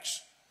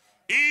tax,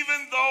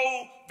 even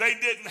though they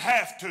didn't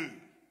have to.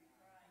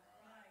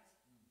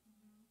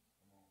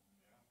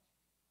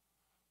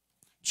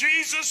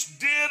 Jesus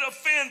did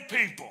offend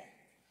people,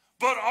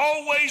 but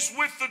always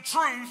with the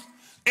truth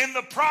in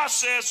the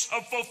process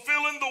of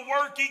fulfilling the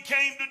work he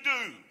came to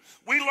do.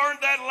 We learned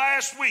that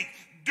last week.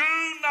 Do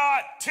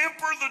not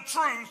temper the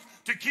truth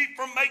to keep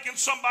from making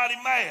somebody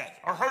mad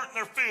or hurting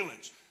their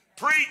feelings.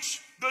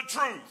 Preach the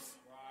truth.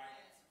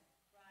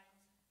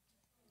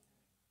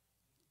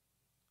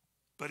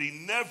 But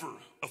he never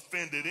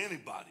offended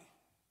anybody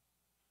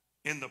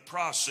in the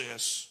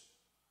process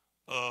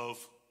of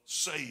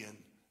saying,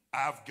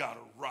 I've got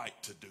a right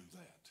to do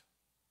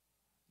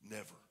that.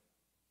 Never.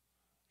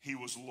 He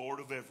was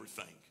Lord of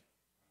everything.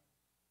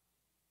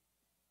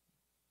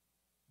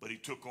 but he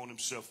took on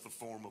himself the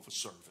form of a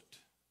servant.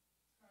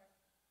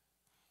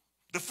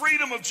 The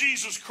freedom of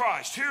Jesus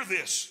Christ, hear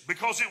this,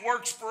 because it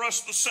works for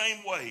us the same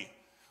way.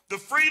 The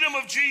freedom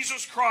of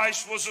Jesus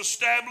Christ was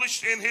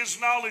established in his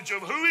knowledge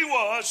of who he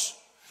was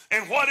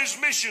and what his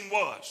mission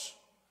was.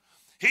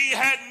 He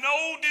had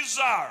no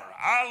desire.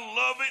 I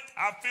love it.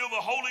 I feel the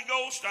Holy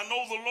Ghost. I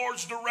know the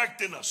Lord's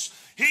directing us.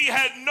 He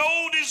had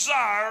no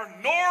desire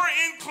nor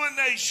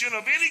inclination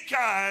of any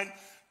kind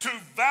to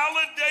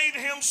validate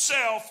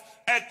himself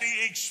at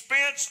the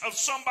expense of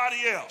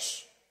somebody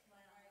else.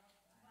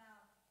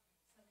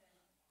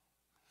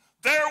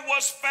 There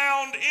was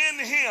found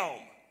in him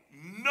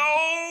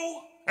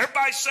no,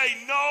 everybody say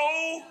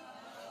no,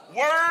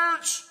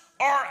 words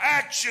or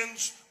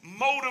actions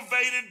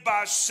motivated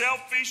by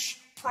selfish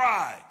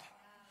pride.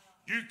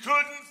 You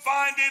couldn't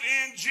find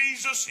it in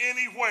Jesus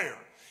anywhere.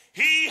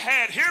 He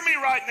had, hear me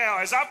right now,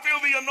 as I feel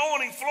the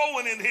anointing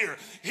flowing in here,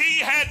 he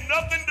had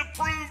nothing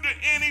to prove to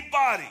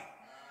anybody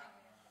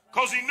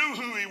because he knew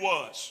who he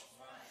was.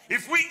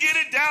 If we get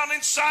it down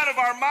inside of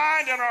our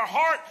mind and our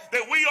heart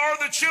that we are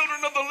the children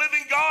of the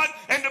living God,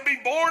 and to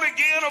be born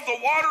again of the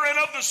water and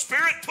of the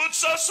Spirit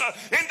puts us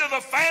into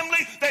the family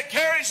that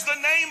carries the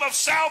name of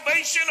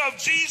salvation of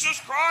Jesus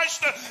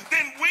Christ,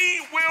 then we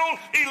will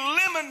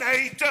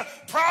eliminate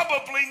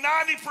probably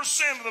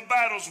 90% of the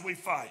battles we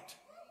fight.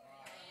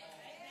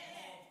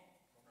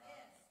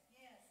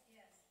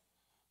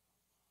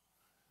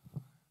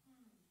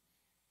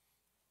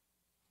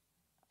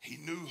 He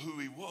knew who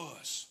he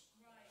was.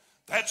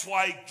 That's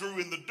why he drew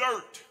in the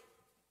dirt.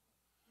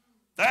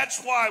 That's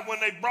why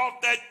when they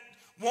brought that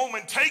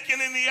woman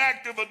taken in the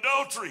act of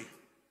adultery,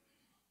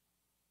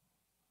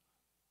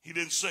 he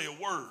didn't say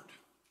a word.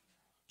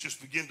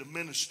 Just begin to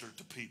minister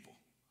to people.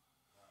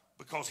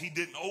 Because he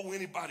didn't owe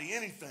anybody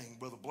anything,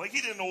 Brother Blake. He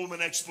didn't owe them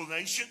an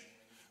explanation.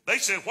 They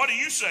said, what do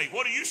you say?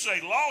 What do you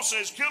say? Law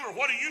says kill her.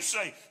 What do you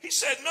say? He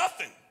said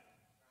nothing.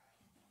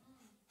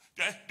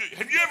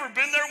 Have you ever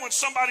been there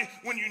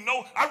when you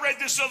know, I read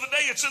this the other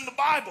day, it's in the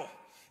Bible.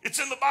 It's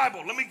in the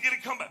Bible. Let me get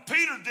it come back.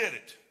 Peter did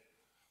it.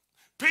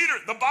 Peter,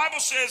 the Bible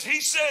says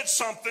he said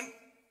something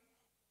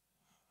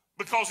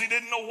because he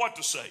didn't know what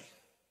to say.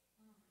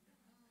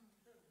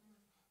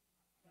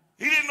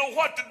 He didn't know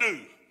what to do.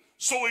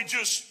 So he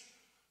just,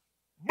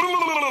 blah,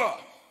 blah, blah, blah.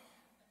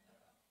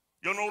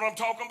 You know what I'm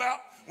talking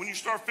about? When you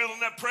start feeling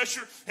that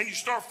pressure and you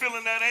start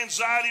feeling that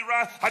anxiety,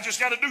 right? I just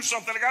got to do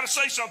something. I got to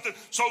say something.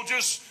 So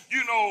just,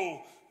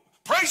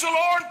 praise the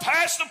Lord,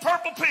 pass the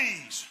purple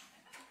peas.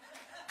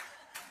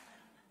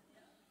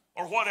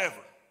 Or whatever.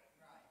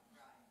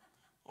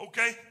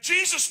 Okay?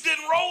 Jesus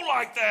didn't roll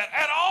like that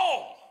at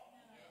all.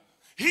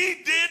 He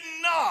did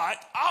not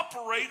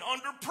operate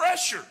under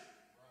pressure.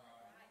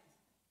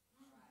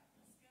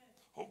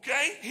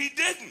 Okay? He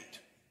didn't.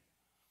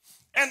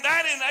 And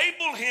that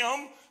enabled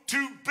him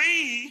to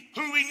be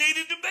who he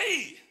needed to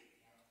be.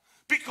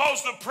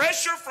 Because the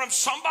pressure from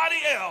somebody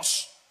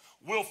else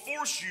will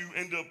force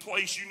you into a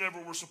place you never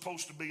were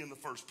supposed to be in the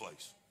first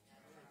place.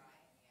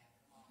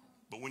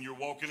 But when you're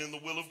walking in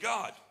the will of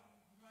God,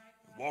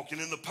 walking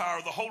in the power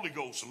of the Holy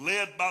Ghost,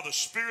 led by the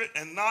Spirit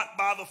and not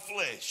by the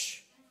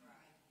flesh,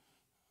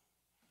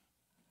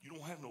 you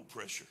don't have no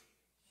pressure.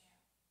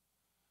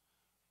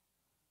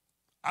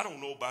 I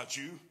don't know about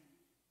you,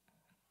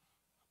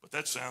 but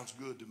that sounds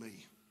good to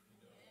me.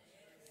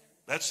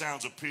 That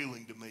sounds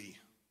appealing to me.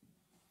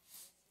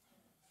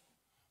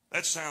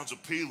 That sounds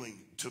appealing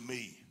to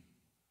me.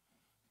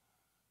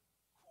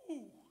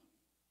 Ooh.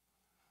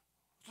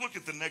 Look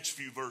at the next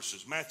few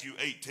verses. Matthew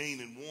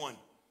 18:1.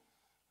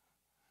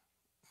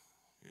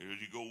 Here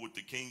you go with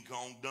the King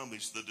Kong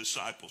dummies, the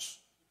disciples.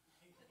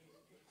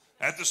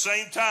 At the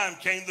same time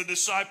came the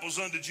disciples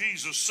unto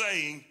Jesus,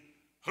 saying,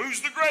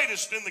 who's the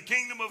greatest in the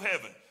kingdom of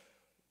heaven?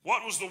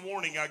 What was the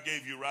warning I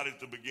gave you right at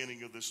the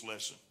beginning of this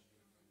lesson?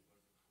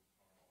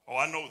 Oh,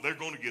 I know they're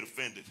going to get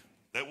offended.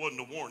 That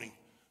wasn't a warning.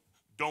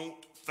 Don't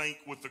think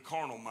with the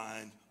carnal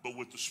mind, but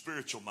with the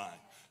spiritual mind.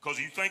 Because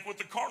if you think with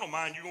the carnal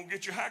mind, you're going to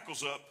get your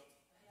hackles up.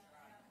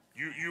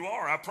 You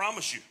are, I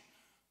promise you.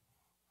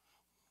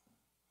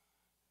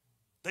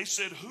 They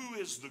said, who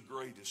is the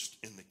greatest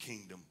in the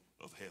kingdom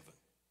of heaven?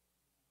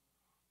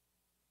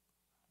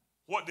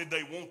 What did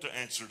they want the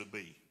answer to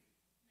be?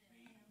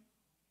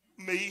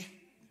 Me.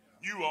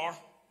 You are.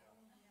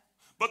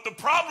 But the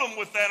problem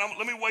with that,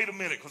 let me wait a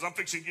minute because I'm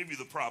fixing to give you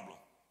the problem.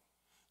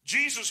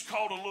 Jesus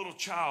called a little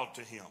child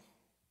to him.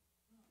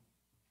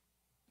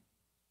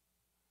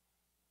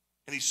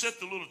 And he set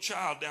the little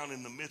child down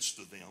in the midst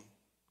of them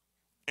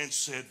and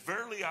said,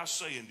 verily I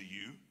say unto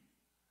you,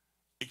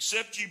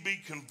 except ye be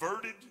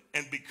converted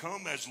and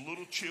become as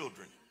little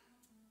children,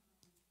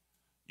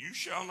 you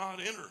shall not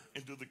enter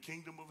into the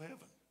kingdom of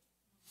heaven.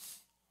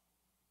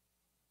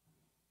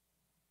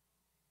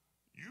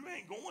 You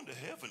ain't going to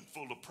heaven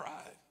full of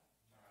pride.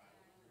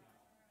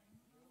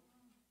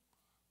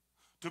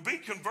 To be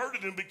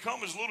converted and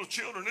become as little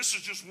children, this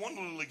is just one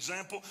little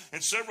example,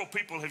 and several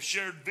people have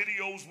shared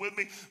videos with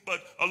me,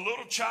 but a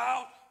little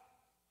child,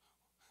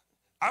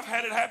 I've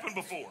had it happen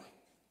before.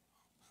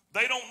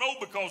 They don't know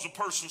because a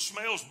person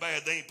smells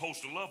bad, they ain't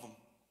supposed to love them.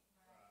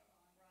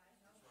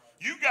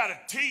 You got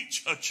to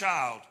teach a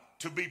child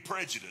to be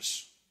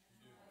prejudiced.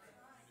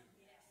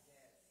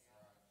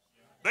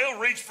 They'll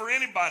reach for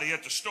anybody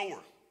at the store.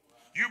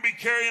 You be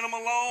carrying them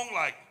along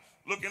like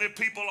looking at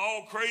people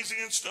all crazy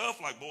and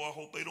stuff like, boy, I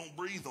hope they don't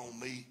breathe on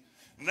me.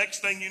 Next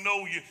thing you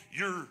know,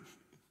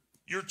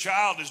 your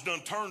child is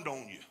done turned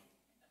on you,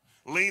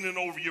 leaning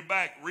over your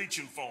back,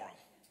 reaching for them.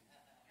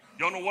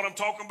 Y'all know what I'm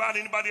talking about?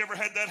 Anybody ever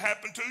had that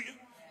happen to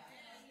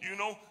you? You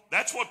know,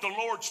 that's what the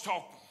Lord's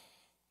talking.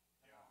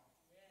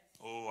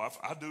 Oh,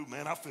 I do,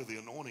 man. I feel the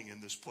anointing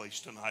in this place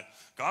tonight.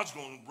 God's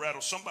going to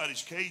rattle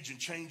somebody's cage and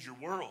change your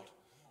world.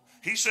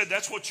 He said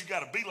that's what you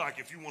got to be like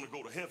if you want to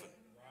go to heaven.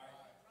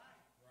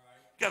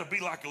 You got to be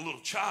like a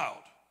little child.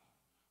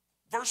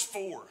 Verse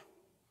 4.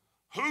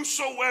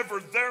 Whosoever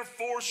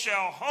therefore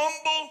shall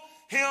humble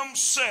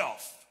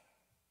himself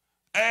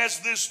as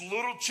this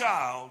little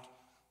child,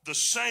 the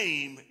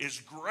same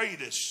is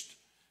greatest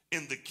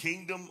in the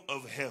kingdom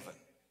of heaven.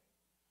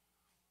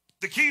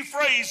 The key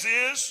phrase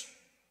is,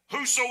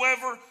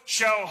 whosoever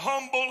shall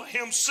humble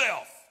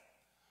himself.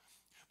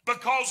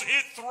 Because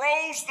it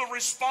throws the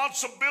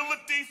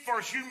responsibility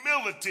for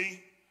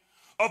humility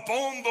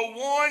upon the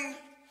one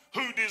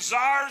who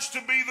desires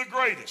to be the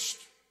greatest.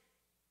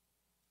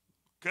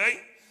 Okay?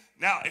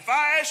 Now, if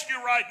I ask you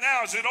right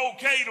now, is it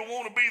okay to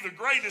want to be the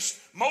greatest?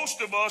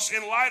 Most of us,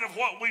 in light of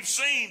what we've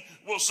seen,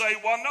 will say,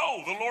 well,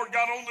 no, the Lord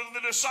got onto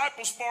the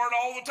disciples' part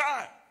all the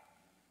time.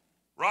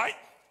 Right?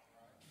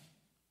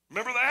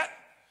 Remember that?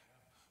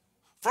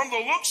 From the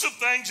looks of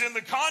things in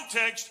the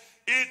context,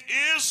 it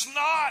is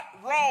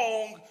not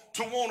wrong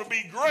to want to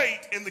be great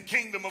in the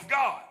kingdom of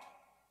God.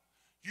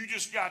 You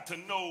just got to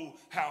know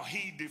how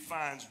he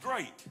defines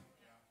great.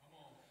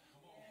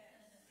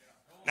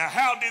 Now,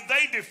 how did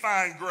they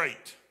define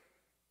great?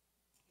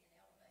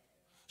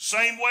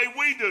 Same way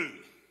we do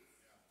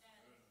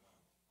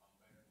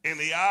in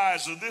the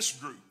eyes of this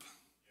group.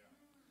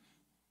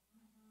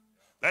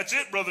 That's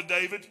it, Brother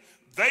David.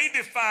 They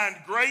defined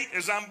great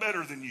as I'm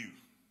better than you.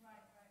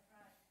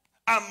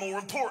 I'm more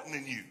important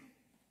than you.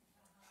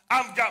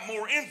 I've got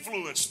more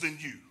influence than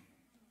you.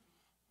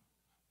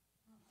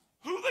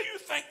 Who do you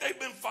think they've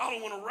been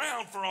following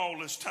around for all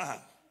this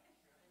time?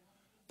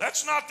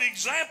 That's not the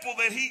example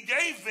that he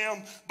gave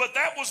them, but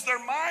that was their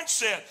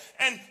mindset.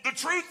 And the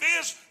truth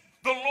is,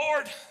 the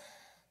Lord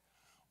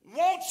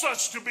wants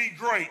us to be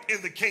great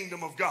in the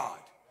kingdom of God.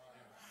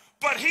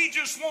 But he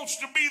just wants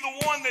to be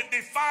the one that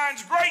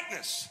defines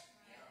greatness.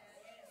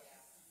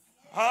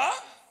 Huh?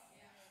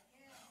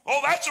 Oh,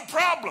 that's a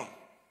problem.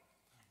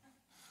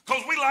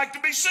 Because we like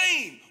to be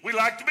seen. We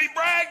like to be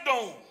bragged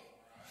on.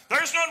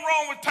 There's nothing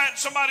wrong with patting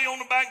somebody on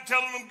the back and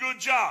telling them good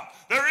job.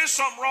 There is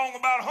something wrong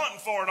about hunting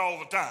for it all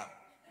the time.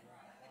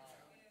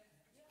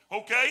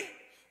 Okay?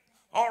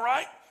 All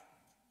right?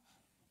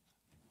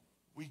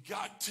 We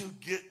got to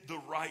get the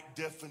right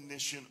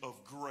definition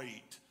of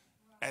great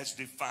as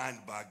defined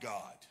by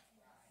God.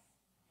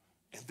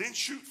 And then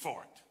shoot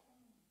for it.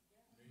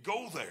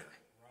 Go there.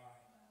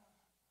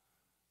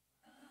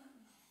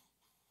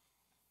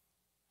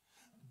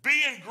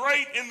 Being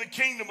great in the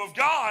kingdom of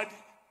God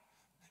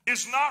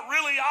is not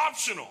really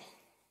optional.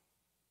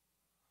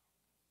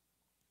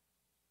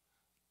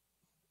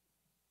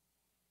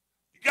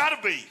 You got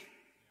to be.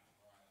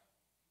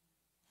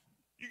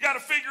 You got to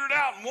figure it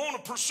out and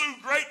want to pursue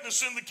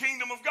greatness in the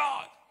kingdom of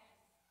God.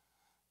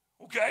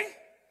 Okay?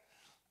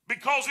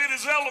 Because it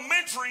is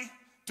elementary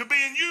to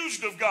being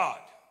used of God.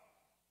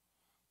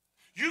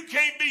 You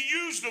can't be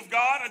used of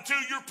God until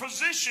you're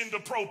positioned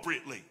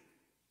appropriately.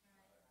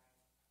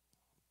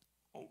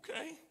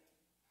 Okay?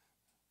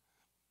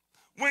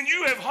 When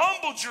you have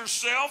humbled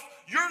yourself,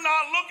 you're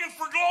not looking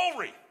for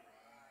glory.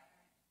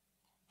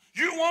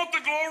 You want the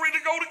glory to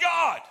go to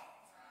God.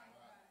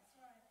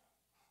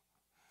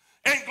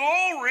 And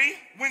glory,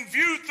 when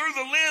viewed through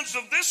the lens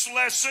of this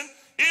lesson,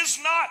 is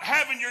not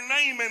having your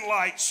name in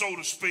lights, so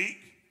to speak.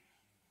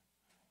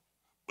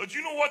 But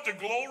you know what the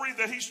glory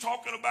that he's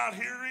talking about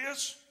here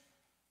is?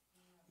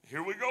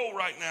 Here we go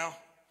right now.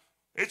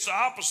 It's the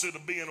opposite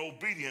of being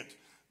obedient.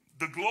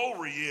 The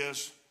glory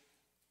is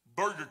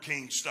Burger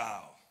King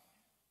style.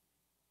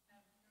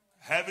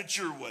 Have it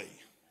your way.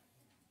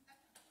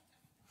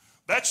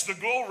 That's the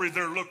glory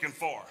they're looking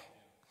for.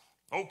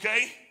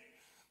 Okay?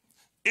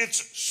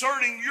 It's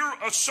asserting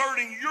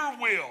your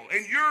will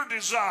and your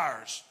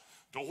desires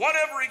to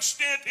whatever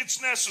extent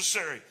it's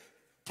necessary.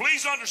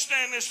 Please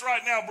understand this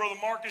right now, Brother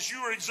Marcus. You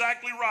are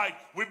exactly right.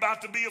 We're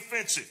about to be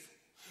offensive.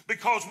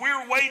 Because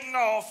we're waiting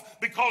off,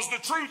 because the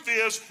truth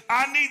is,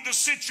 I need the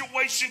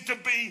situation to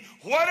be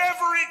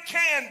whatever it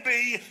can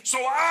be so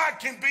I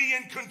can be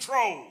in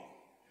control.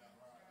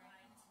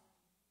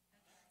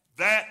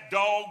 That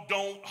dog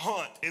don't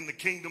hunt in the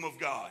kingdom of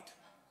God.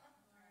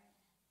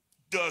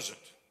 Doesn't.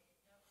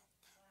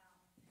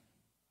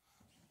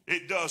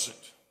 It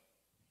doesn't.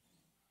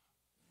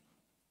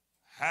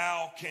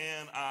 How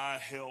can I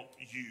help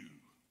you?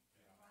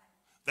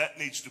 That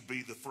needs to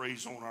be the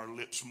phrase on our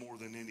lips more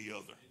than any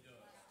other.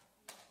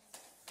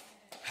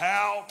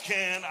 how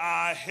can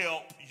I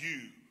help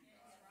you?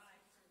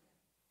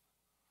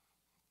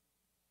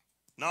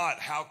 Not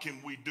how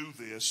can we do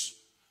this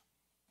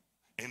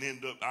and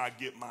end up I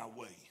get my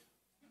way.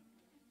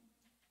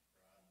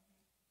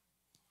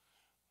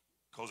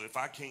 Because if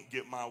I can't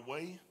get my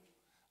way,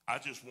 I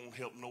just won't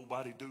help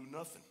nobody do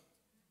nothing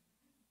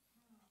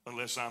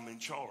unless I'm in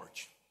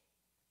charge.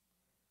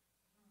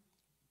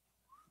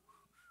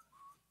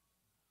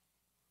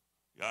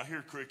 Y'all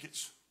hear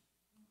crickets?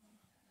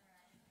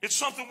 It's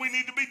something we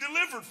need to be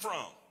delivered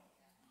from.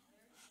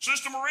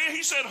 Sister Maria,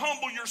 he said,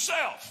 humble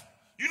yourself.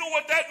 You know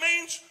what that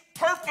means?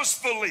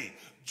 Purposefully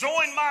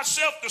join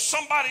myself to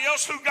somebody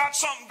else who got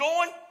something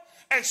going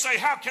and say,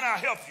 how can I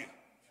help you?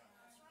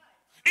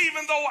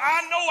 Even though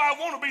I know I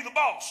want to be the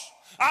boss.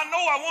 I know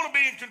I want to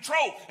be in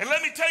control. And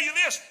let me tell you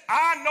this,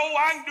 I know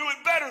I can do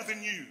it better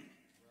than you.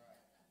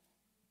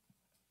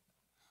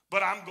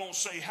 But I'm going to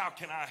say, how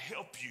can I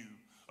help you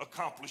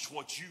accomplish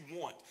what you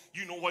want?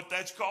 You know what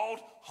that's called?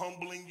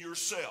 Humbling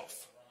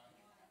yourself.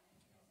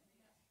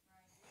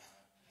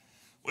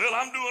 Well,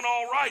 I'm doing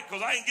all right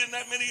because I ain't getting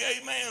that many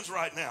amens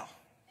right now.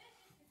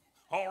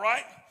 All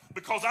right?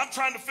 Because I'm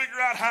trying to figure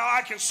out how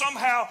I can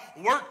somehow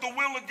work the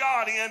will of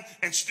God in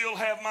and still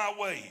have my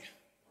way.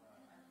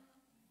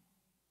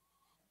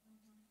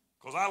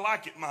 Because I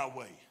like it my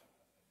way.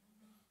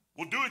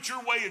 Well, do it your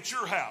way at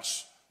your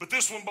house, but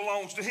this one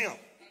belongs to him.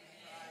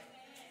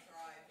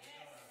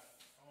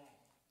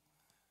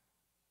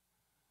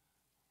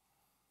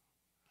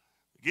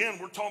 Again,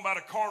 we're talking about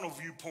a carnal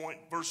viewpoint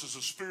versus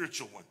a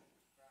spiritual one.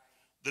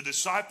 The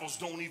disciples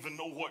don't even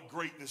know what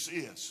greatness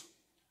is.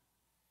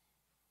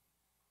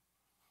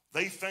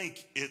 They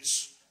think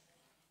it's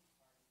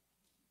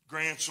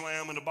grand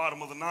slam in the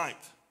bottom of the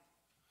ninth.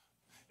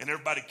 And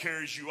everybody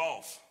carries you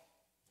off.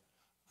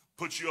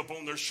 Puts you up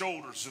on their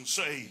shoulders and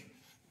say,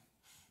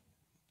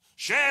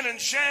 Shannon,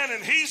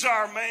 he's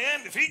our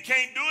man. If he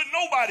can't do it,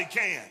 nobody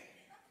can.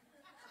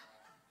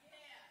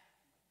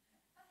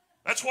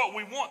 That's what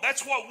we want.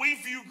 That's what we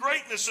view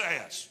greatness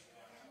as.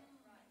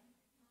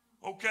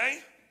 Okay?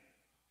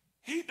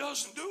 He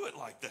doesn't do it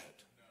like that.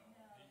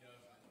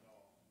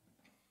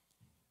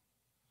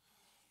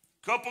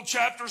 A couple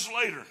chapters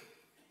later,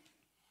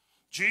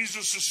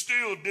 Jesus is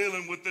still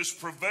dealing with this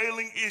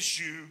prevailing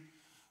issue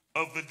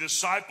of the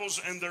disciples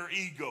and their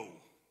ego.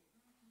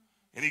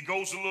 And he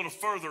goes a little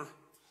further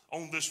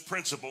on this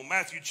principle.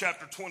 Matthew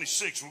chapter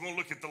 26, we're going to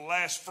look at the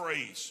last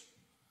phrase.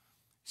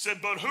 He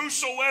said, but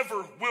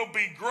whosoever will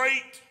be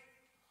great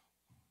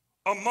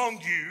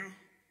among you,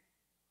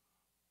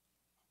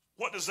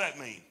 what does that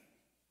mean?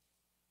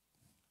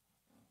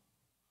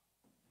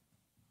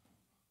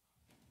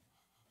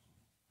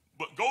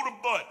 But go to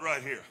but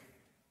right here.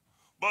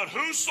 But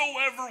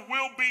whosoever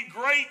will be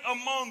great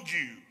among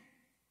you.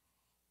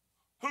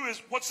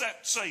 What's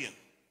that saying?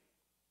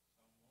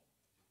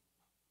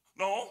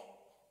 No.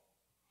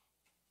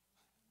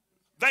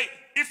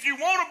 If you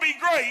want to be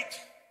great,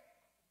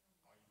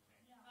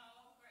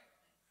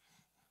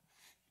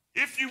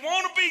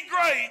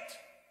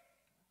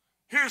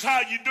 here's how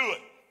you do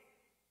it.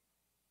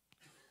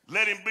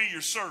 Let him be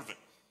your servant.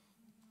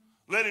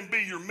 Let him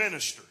be your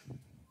minister.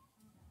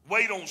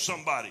 Wait on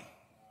somebody.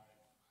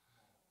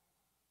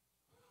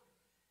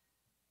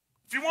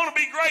 If you want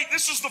to be great,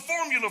 this is the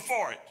formula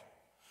for it.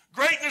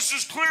 Greatness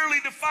is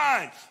clearly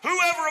defined.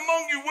 Whoever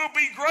among you will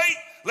be great,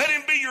 let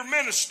him be your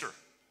minister.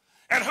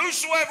 And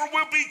whosoever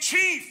will be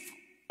chief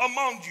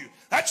among you.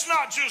 That's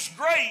not just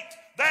great,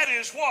 that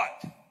is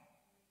what?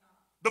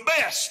 The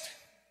best.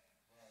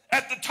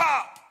 At the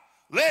top,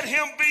 let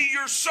him be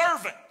your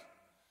servant.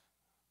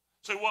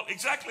 Say, well,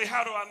 exactly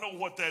how do I know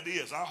what that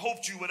is? I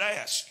hoped you would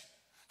ask.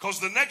 Because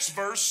the next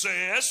verse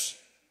says,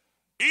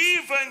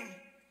 even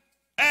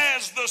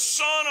as the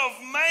Son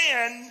of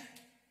Man,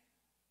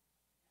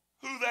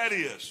 who that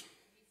is?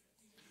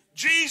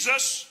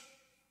 Jesus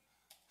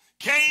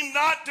came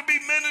not to be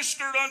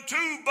ministered unto,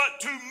 but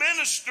to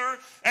minister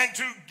and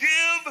to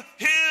give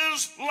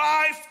his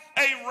life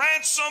a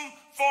ransom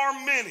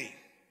for many.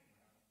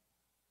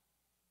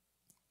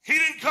 He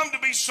didn't come to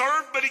be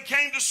served, but he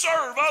came to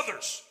serve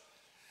others.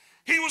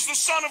 He was the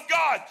Son of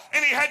God,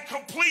 and he had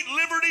complete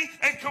liberty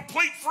and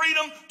complete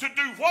freedom to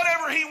do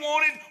whatever he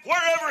wanted,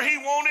 wherever he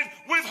wanted,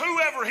 with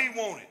whoever he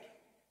wanted.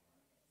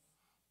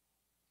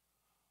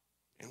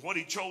 And what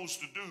he chose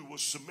to do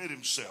was submit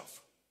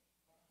himself.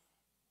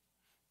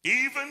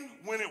 Even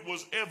when it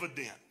was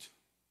evident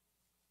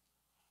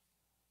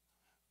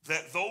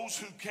that those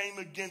who came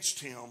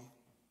against him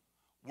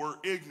were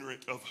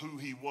ignorant of who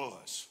he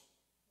was.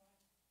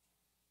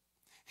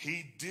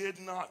 He did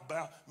not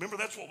bow. Remember,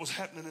 that's what was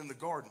happening in the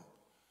garden.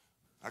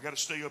 I got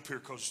to stay up here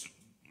because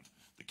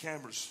the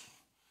camera's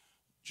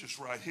just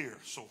right here.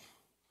 So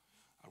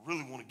I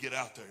really want to get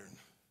out there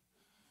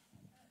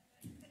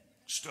and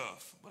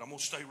stuff. But I'm going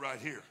to stay right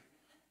here.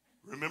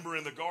 Remember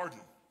in the garden,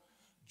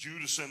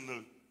 Judas and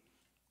the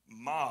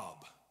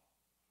mob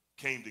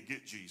came to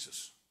get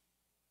Jesus.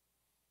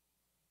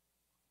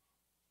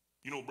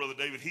 You know, Brother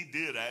David, he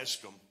did ask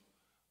them,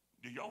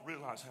 do y'all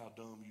realize how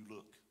dumb you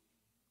look?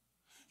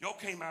 Y'all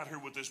came out here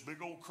with this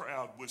big old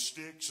crowd with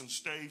sticks and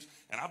staves,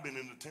 and I've been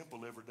in the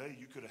temple every day.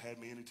 You could have had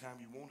me anytime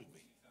you wanted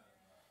me.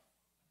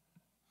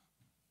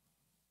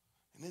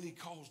 And then he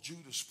calls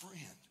Judas friend.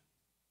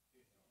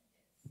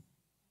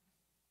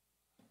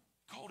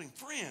 Called him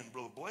friend,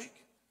 Brother Blake.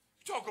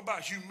 You talk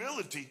about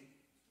humility.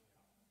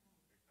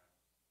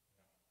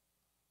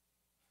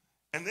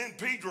 And then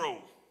Pedro,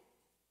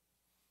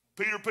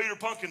 Peter,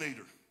 Pumpkin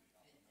Eater,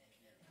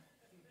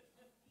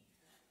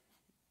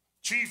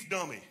 chief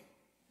dummy.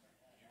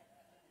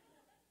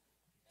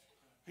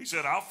 He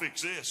said, I'll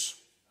fix this.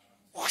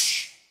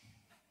 Whoosh!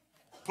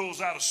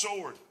 Pulls out a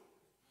sword.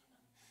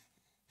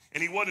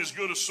 And he wasn't as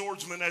good a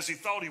swordsman as he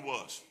thought he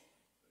was,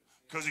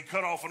 because he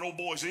cut off an old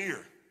boy's ear.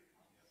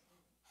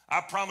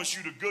 I promise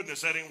you to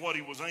goodness that ain't what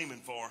he was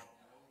aiming for.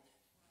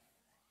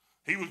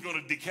 He was going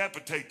to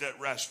decapitate that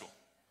rascal.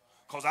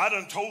 Because I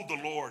done told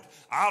the Lord,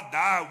 I'll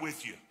die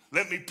with you.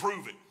 Let me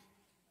prove it.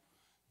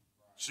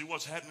 See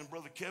what's happening,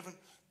 Brother Kevin?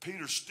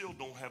 Peter still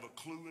don't have a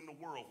clue in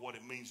the world what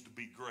it means to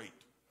be great.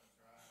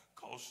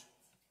 Because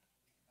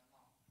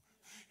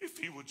if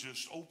he would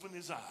just open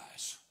his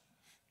eyes,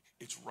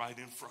 it's right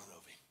in front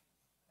of him.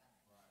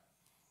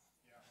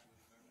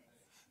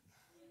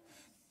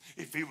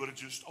 If he would have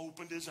just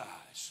opened his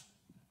eyes,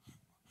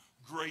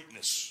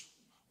 greatness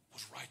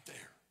was right there.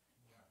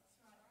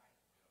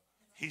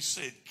 He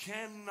said,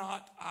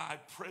 cannot I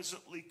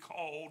presently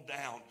call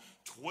down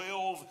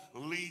 12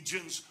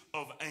 legions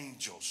of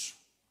angels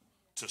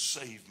to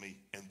save me,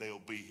 and they'll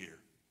be here?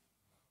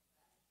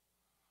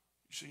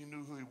 You see, he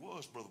knew who he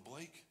was, Brother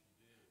Blake.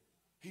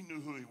 He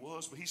knew who he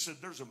was, but he said,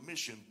 there's a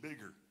mission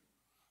bigger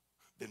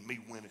than me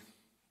winning.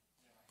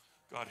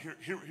 God,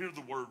 hear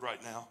the word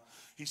right now.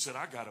 He said,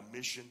 I got a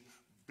mission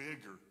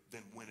bigger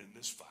than winning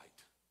this fight.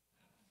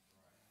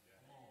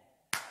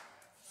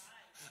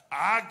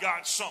 I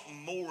got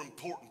something more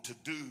important to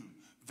do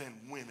than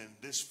winning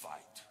this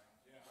fight.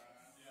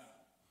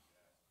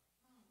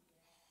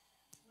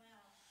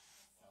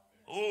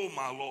 Oh,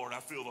 my Lord, I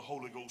feel the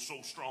Holy Ghost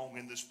so strong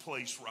in this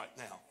place right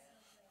now.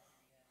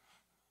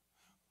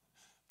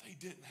 They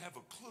didn't have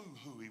a clue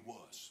who he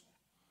was.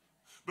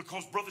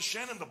 Because, Brother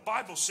Shannon, the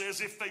Bible says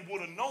if they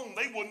would have known,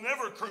 they would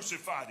never have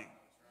crucified him.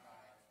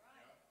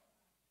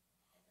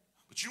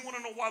 But you want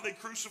to know why they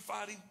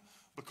crucified him?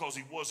 Because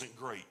he wasn't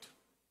great.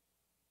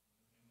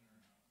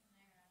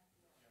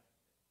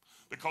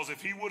 Because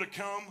if he would have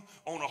come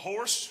on a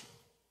horse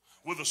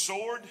with a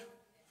sword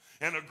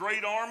and a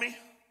great army,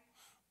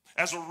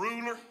 as a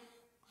ruler,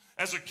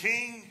 as a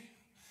king,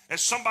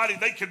 as somebody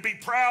they could be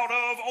proud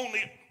of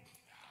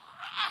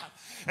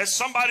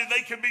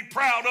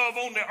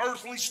on the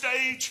earthly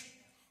stage,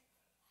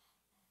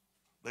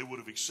 they would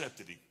have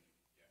accepted him.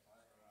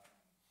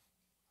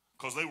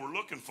 Because they were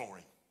looking for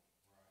him.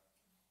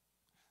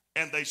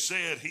 And they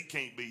said, he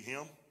can't be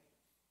him.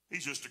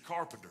 He's just a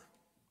carpenter.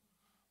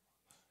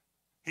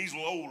 He's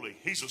lowly.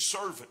 He's a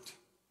servant.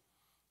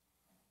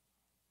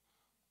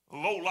 A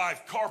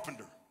low-life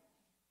carpenter.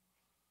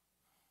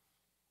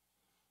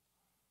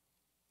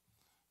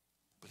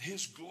 But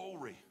his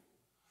glory,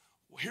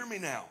 well, hear me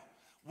now,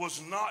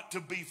 was not to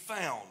be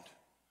found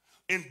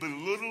in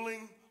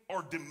belittling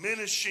or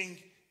diminishing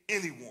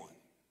anyone,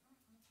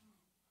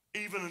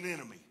 even an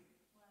enemy.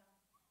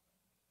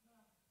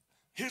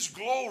 His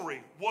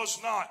glory was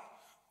not.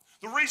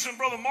 The reason,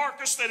 Brother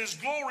Marcus, that his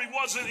glory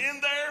wasn't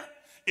in there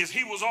is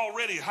he was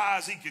already high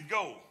as he could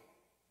go.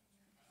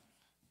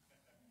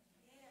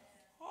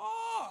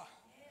 Oh,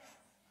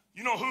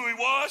 you know who he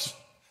was?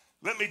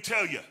 Let me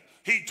tell you.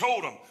 He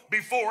told them,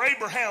 before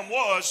Abraham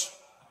was,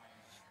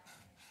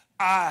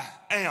 I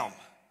am.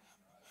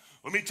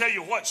 Let me tell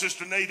you what,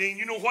 Sister Nadine,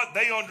 you know what?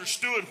 They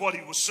understood what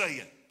he was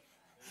saying.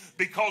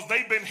 Because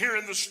they've been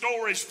hearing the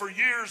stories for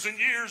years and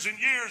years and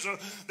years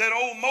that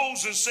old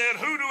Moses said,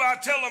 who do I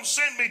tell them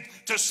sent me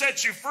to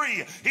set you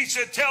free? He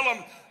said, tell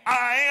them,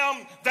 I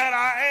am that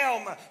I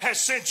am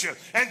has sent you.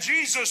 And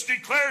Jesus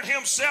declared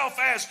himself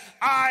as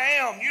I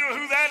am. You know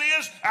who that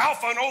is?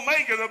 Alpha and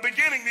Omega, the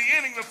beginning, the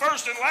ending, the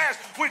first and last,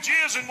 which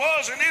is and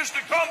was and is to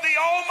come, the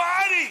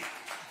Almighty.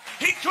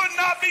 He could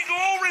not be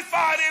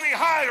glorified any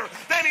higher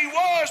than he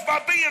was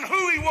by being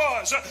who he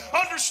was.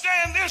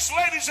 Understand this,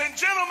 ladies and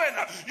gentlemen.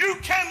 You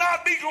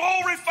cannot be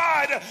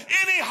glorified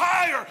any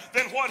higher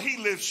than what he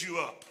lifts you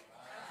up.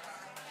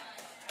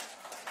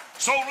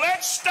 So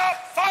let's stop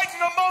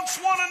fighting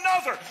amongst one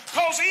another,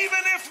 because even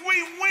if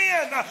we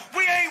win,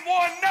 we ain't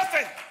won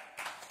nothing.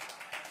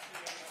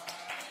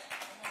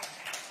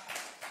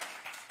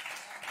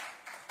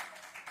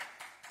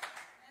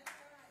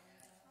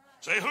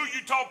 Say, who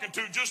you talking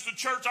to? Just the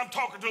church? I'm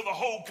talking to the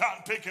whole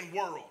cotton-picking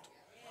world.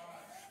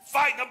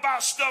 Fighting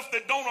about stuff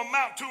that don't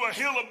amount to a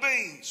hill of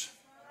beans.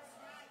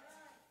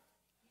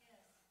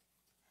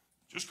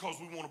 Just because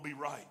we want to be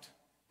right.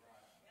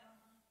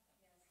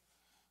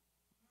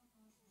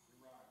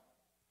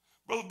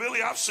 Brother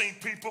Billy, I've seen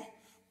people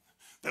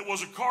that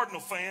was a Cardinal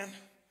fan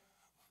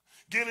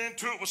get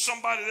into it with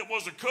somebody that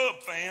was a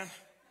Cub fan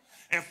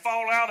and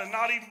fall out and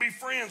not even be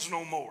friends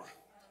no more.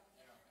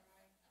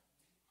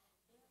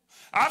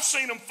 I've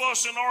seen them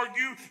fuss and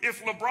argue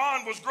if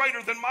LeBron was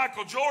greater than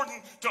Michael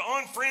Jordan to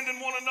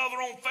unfriending one another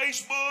on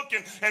Facebook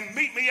and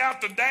meet me out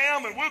the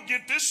dam and we'll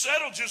get this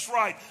settled just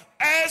right.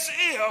 As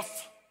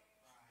if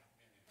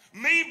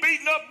me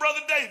beating up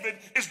Brother David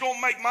is going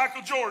to make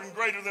Michael Jordan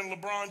greater than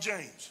LeBron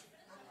James.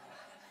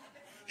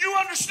 You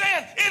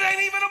understand? It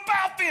ain't even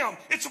about them.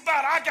 It's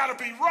about I got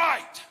to be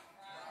right.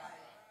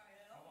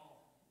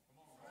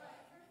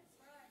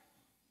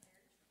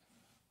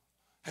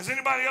 Has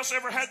anybody else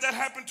ever had that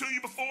happen to you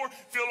before?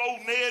 Feel old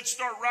Ned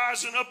start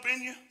rising up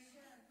in you?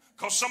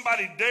 Because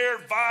somebody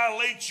dared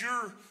violate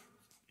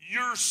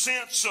your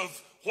sense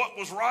of what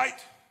was right?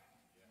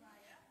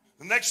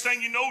 The next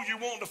thing you know, you're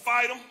wanting to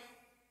fight them.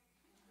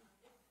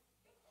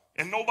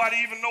 And nobody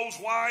even knows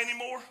why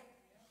anymore?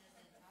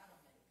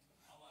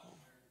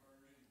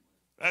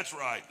 That's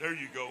right. There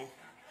you go.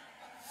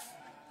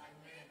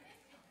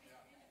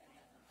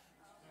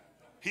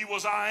 He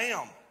was I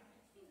am.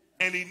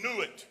 And he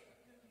knew it.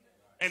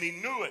 And he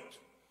knew it.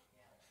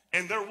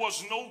 And there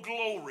was no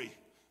glory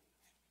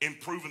in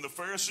proving the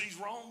Pharisees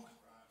wrong.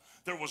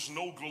 There was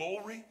no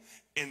glory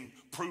in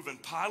proving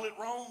Pilate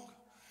wrong.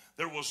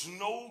 There was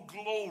no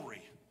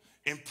glory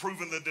in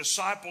proving the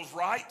disciples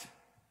right.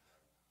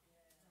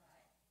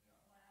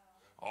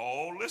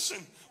 Oh,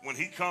 listen, when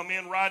he come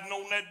in riding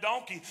on that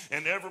donkey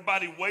and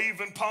everybody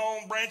waving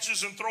palm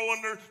branches and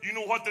throwing their, you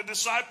know what the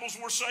disciples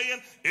were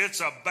saying? It's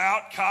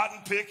about cotton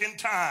picking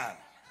time.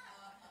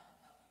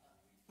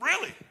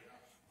 Really?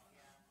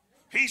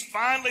 He's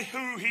finally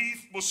who he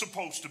was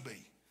supposed to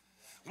be.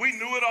 We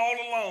knew it all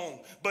along,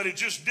 but it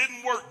just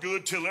didn't work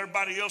good till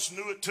everybody else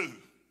knew it too.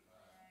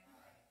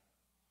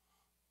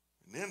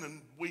 And then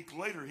a week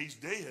later, he's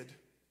dead.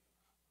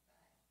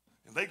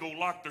 And they go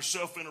lock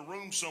themselves in a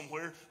room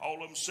somewhere,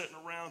 all of them sitting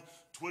around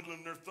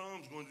twiddling their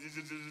thumbs going,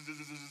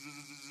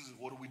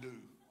 what do we do?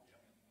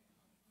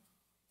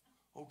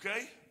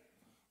 Okay?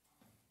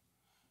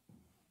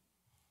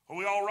 Are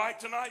we all right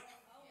tonight?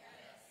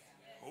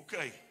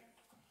 Okay.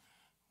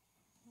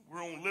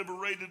 We're on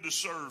liberated to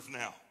serve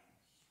now.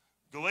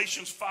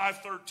 Galatians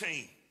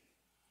 5:13.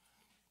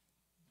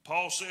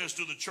 Paul says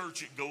to the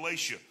church at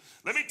Galatia.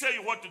 Let me tell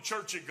you what the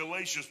church at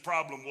Galatia's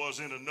problem was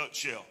in a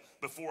nutshell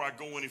before I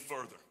go any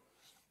further.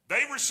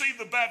 They received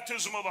the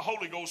baptism of the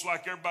Holy Ghost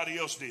like everybody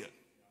else did.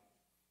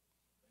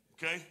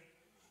 Okay?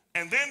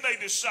 And then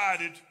they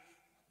decided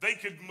they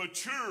could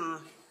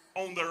mature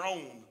on their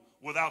own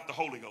without the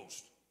Holy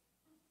Ghost.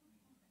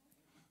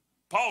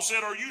 Paul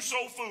said, are you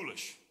so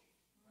foolish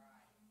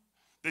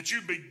that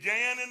you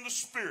began in the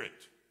Spirit,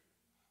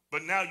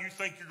 but now you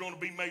think you're going to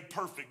be made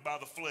perfect by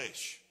the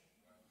flesh?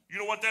 You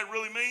know what that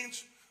really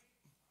means?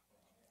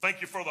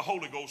 Thank you for the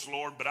Holy Ghost,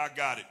 Lord, but I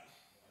got it.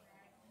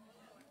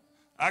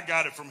 I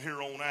got it from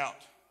here on out.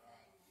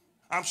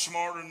 I'm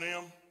smarter than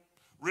them,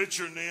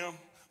 richer than them,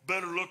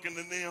 better looking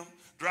than them,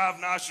 drive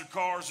nicer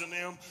cars than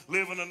them,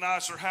 live in a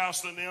nicer house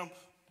than them.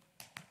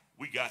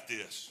 We got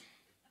this.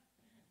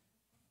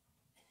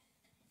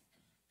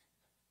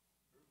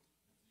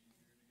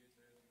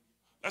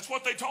 That's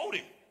what they told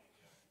him.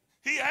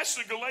 He asked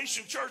the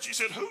Galatian church, he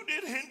said, who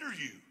did hinder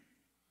you?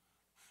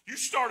 You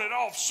started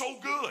off so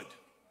good.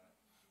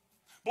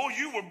 Boy,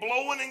 you were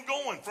blowing and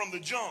going from the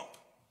jump.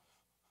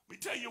 Let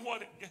me tell you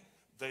what,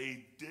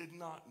 they did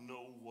not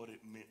know what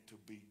it meant to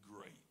be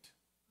great.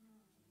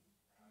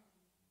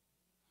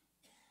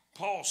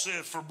 Paul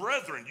said, for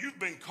brethren, you've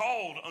been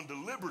called unto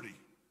liberty.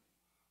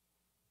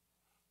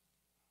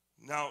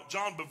 Now,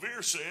 John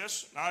Bevere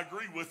says, and I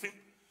agree with him,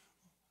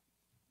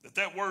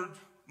 that word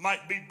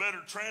might be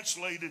better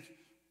translated,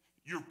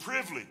 you're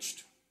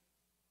privileged.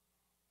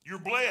 You're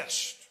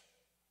blessed.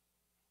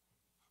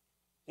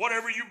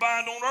 Whatever you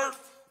bind on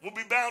earth will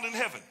be bound in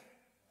heaven.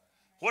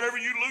 Whatever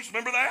you loose,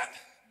 remember that?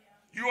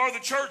 You are the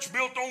church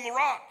built on the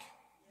rock.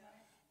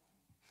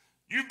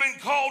 You've been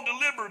called to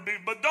liberty,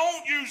 but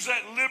don't use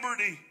that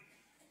liberty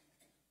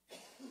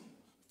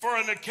for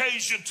an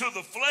occasion to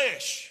the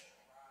flesh.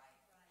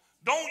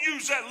 Don't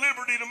use that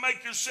liberty to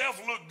make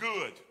yourself look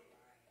good.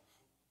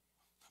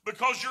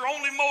 Because your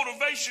only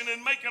motivation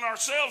in making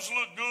ourselves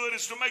look good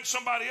is to make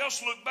somebody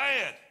else look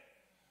bad.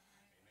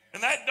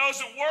 And that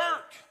doesn't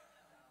work.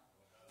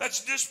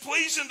 That's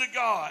displeasing to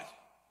God.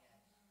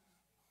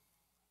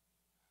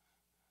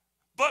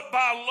 But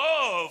by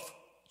love,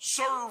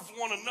 serve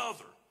one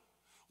another.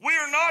 We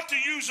are not to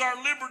use our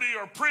liberty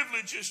or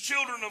privilege as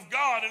children of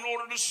God in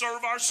order to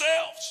serve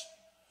ourselves.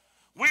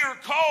 We are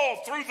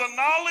called through the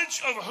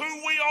knowledge of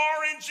who we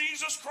are in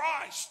Jesus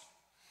Christ.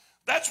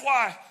 That's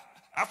why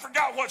I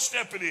forgot what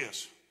step it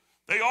is.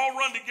 They all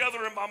run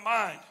together in my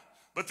mind.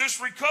 But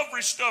this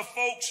recovery stuff,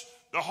 folks,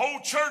 the whole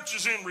church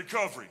is in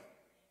recovery.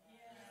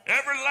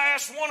 Every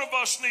last one of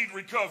us need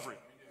recovery.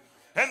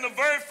 And the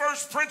very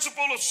first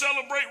principle of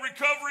Celebrate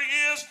Recovery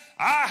is,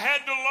 I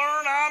had to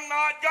learn I'm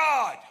not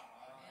God.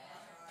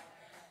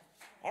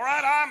 All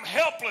right, I'm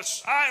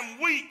helpless. I am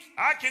weak.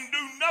 I can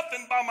do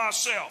nothing by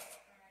myself.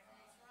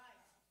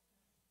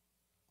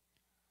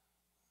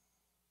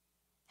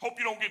 Hope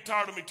you don't get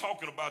tired of me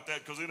talking about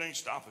that, because it ain't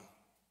stopping.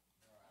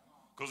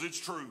 Because it's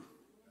true.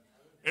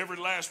 Every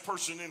last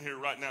person in here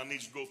right now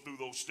needs to go through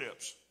those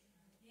steps.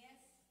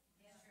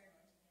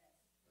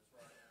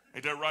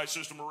 Ain't that right,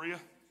 Sister Maria?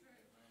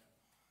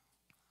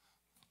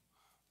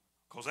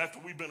 Because after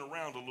we've been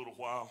around a little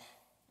while,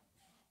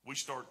 we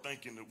start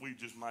thinking that we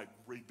just might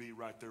be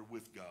right there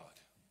with God.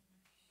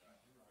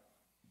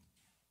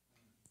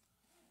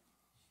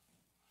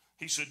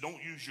 He said,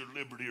 don't use your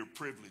liberty or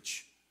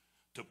privilege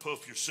to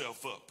puff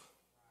yourself up,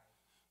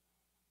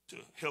 to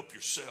help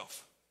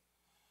yourself.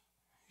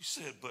 He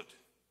said, but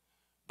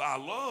by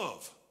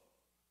love,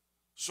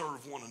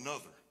 serve one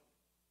another.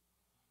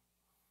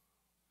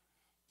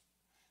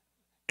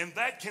 And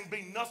that can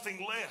be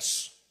nothing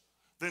less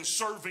than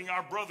serving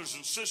our brothers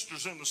and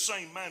sisters in the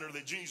same manner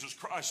that Jesus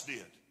Christ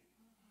did.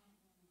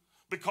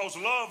 Because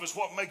love is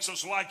what makes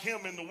us like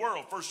him in the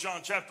world. 1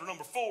 John chapter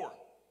number 4.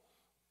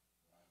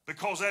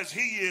 Because as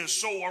he is,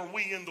 so are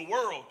we in the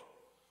world.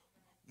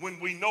 When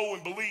we know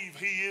and believe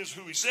he is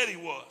who he said he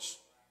was.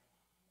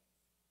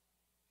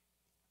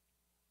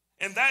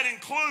 And that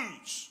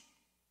includes,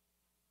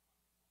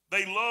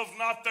 they love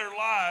not their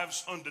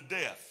lives unto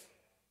death.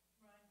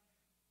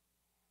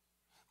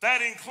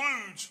 That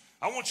includes,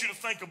 I want you to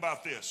think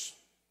about this.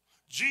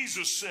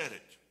 Jesus said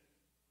it.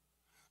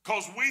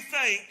 Because we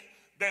think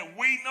that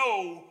we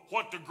know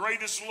what the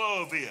greatest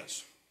love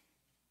is.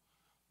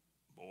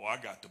 Boy, I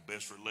got the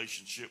best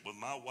relationship with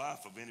my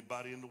wife of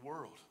anybody in the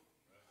world.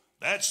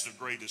 That's the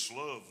greatest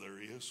love there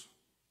is.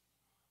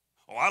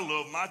 Oh, I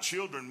love my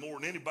children more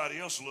than anybody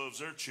else loves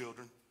their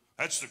children.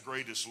 That's the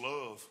greatest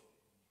love.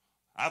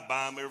 I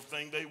buy them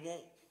everything they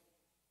want.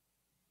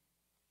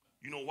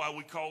 You know why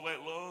we call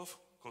that love?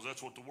 Because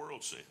that's what the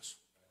world says.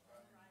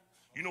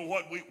 You know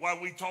what? Why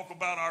we talk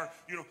about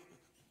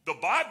the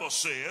Bible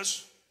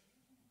says,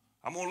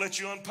 I'm going to let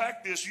you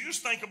unpack this. You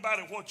just think about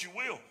it what you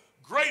will.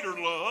 Greater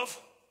love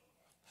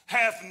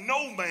hath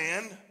no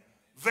man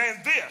than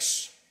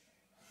this,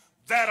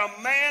 that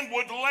a man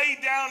would lay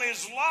down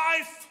his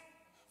life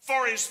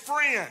for his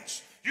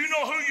friends. You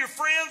know who your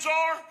friends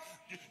are?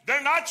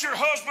 They're not your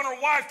husband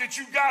or wife that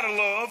you gotta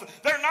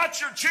love. They're not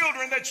your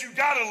children that you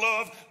gotta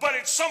love, but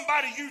it's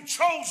somebody you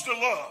chose to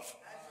love.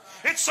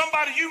 It's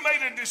somebody you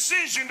made a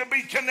decision to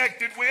be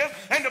connected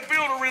with and to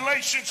build a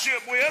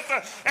relationship with.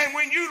 And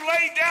when you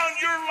lay down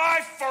your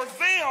life for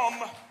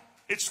them,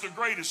 it's the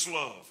greatest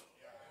love.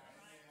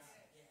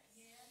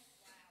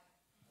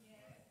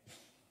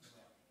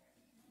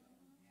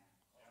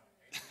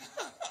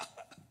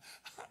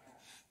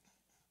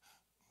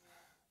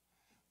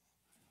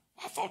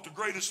 I thought the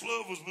greatest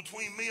love was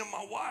between me and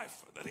my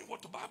wife. That ain't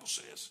what the Bible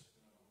says.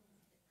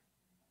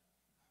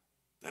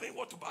 That ain't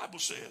what the Bible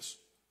says.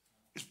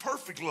 It's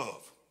perfect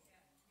love.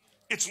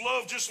 It's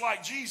love just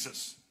like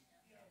Jesus.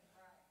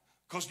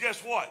 Because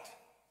guess what?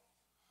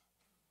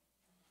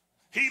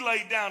 He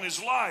laid down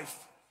his life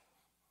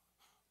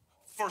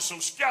for some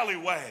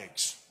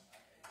scallywags.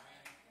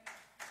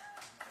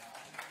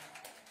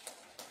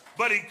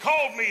 But he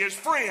called me his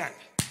friend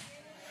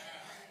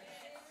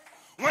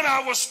when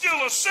I was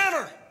still a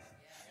sinner.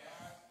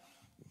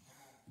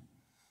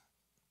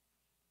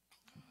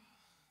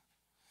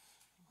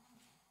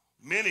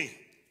 Many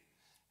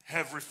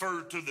have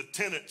referred to the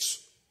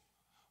tenets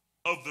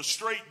of the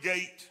straight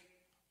gate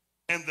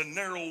and the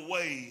narrow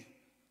way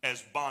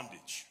as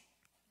bondage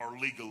or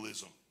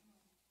legalism.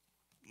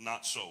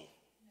 Not so.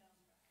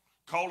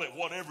 Call it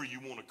whatever you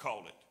want to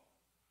call it.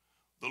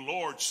 The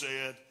Lord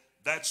said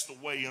that's the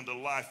way unto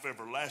life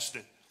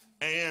everlasting,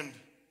 and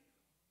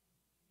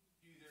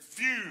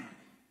few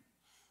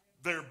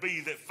there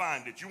be that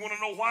find it. You want to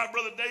know why,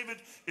 Brother David?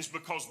 It's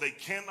because they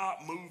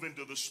cannot move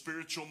into the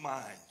spiritual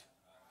mind.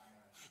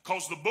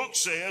 Because the book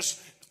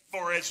says,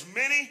 for as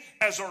many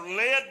as are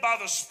led by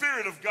the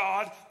Spirit of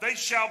God, they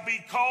shall be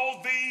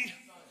called the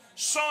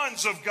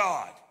sons of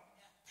God.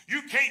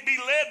 You can't be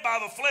led by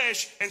the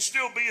flesh and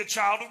still be a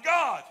child of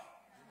God.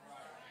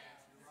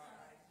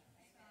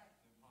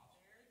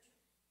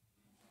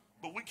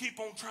 But we keep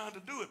on trying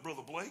to do it,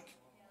 Brother Blake.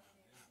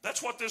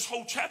 That's what this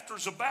whole chapter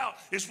is about,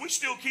 is we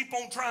still keep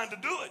on trying to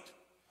do it.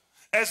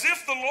 As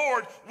if the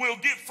Lord will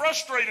get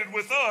frustrated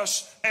with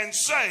us and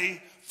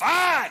say,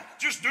 fine,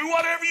 just do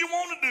whatever you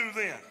want to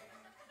do then.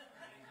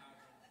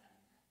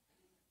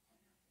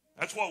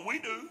 That's what we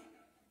do.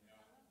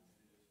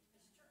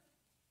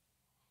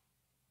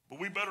 But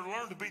we better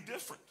learn to be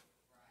different.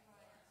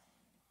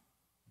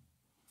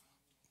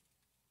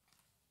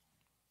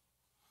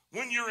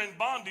 When you're in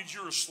bondage,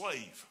 you're a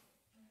slave.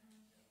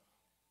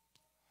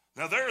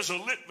 Now, there is a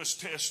litmus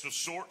test of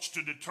sorts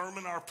to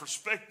determine our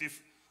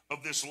perspective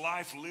of this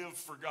life lived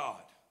for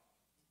God.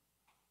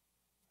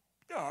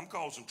 Yeah, I'm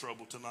causing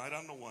trouble tonight.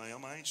 I know I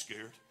am. I ain't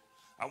scared.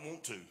 I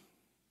want to.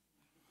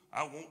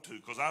 I want to,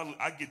 because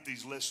I get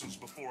these lessons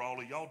before all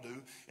of y'all do,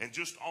 and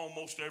just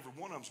almost every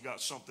one of them's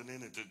got something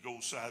in it that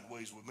goes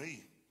sideways with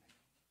me.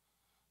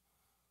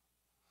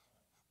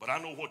 But I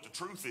know what the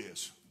truth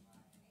is.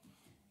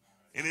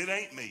 And it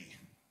ain't me.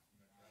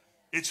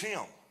 It's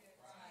him.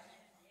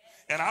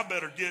 And I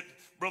better get,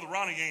 Brother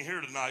Ronnie ain't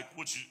here tonight,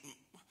 which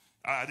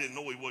I didn't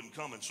know he wasn't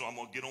coming, so I'm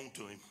going to get on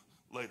to him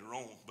later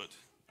on. But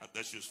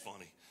That's just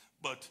funny.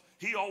 But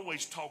he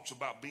always talks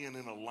about being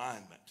in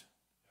alignment.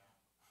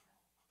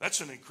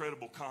 That's an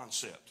incredible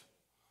concept.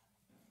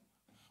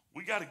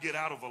 We got to get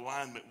out of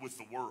alignment with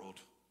the world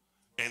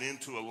and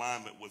into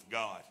alignment with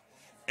God.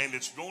 And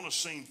it's going to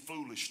seem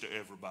foolish to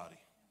everybody.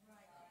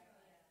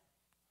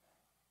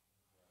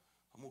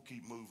 I'm going to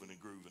keep moving and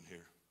grooving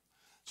here.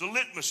 It's a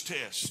litmus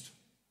test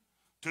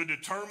to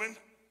determine,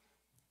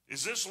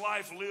 is this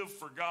life lived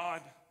for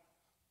God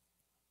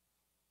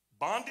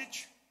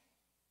bondage?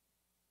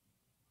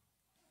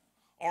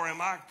 Or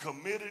am I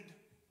committed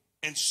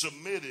and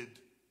submitted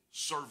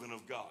servant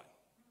of God?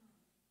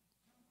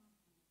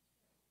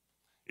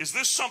 Is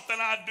this something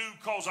I do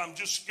because I'm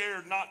just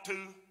scared not to?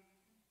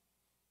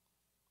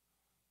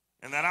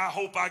 And that I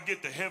hope I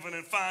get to heaven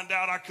and find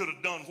out I could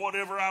have done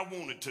whatever I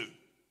wanted to?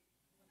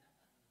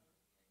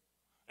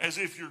 As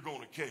if you're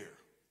going to care.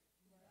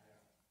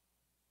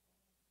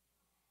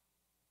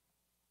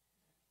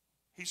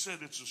 He said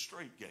it's a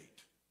straight gate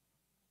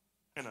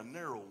and a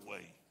narrow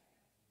way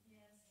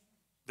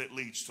that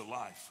leads to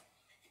life.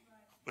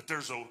 But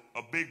there's a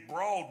big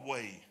broad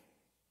way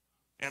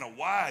and a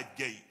wide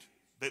gate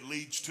that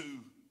leads to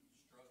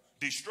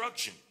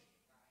destruction.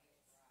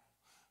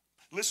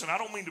 Listen, I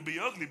don't mean to be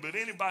ugly, but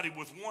anybody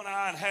with one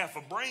eye and half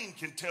a brain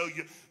can tell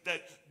you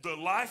that the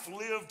life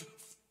lived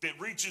that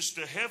reaches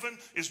to heaven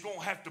is going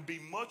to have to be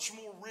much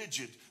more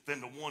rigid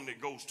than the one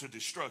that goes to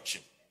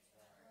destruction.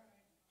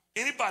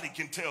 Anybody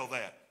can tell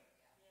that.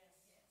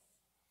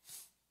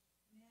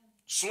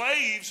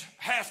 Slaves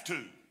have to.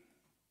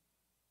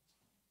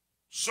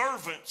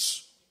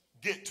 Servants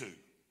get to.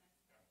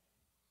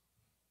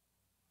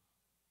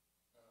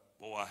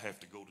 Boy, I have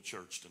to go to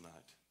church tonight.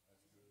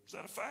 Is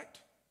that a fact?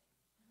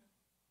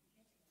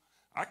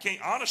 I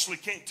honestly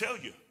can't tell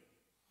you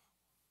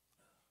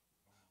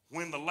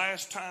when the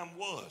last time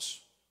was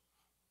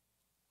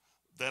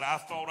that I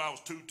thought I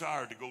was too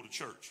tired to go to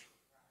church.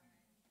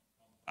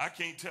 I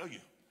can't tell you.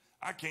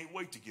 I can't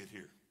wait to get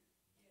here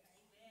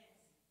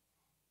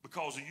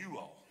because of you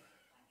all.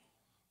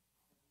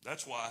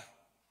 That's why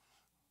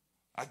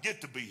I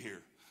get to be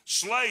here.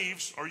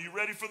 Slaves, are you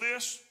ready for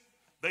this?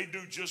 They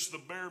do just the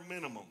bare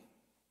minimum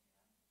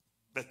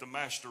that the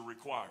master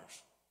requires.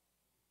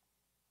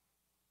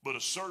 But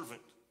a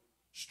servant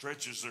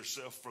stretches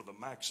themselves for the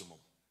maximum.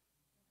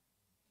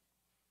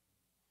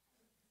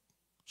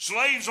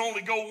 Slaves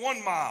only go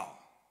 1 mile.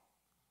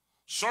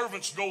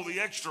 Servants go the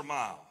extra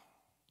mile.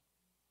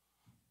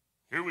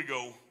 Here we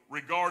go.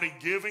 Regarding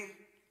giving,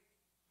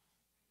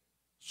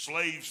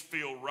 slaves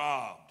feel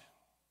robbed.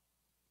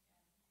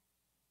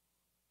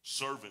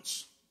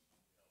 Servants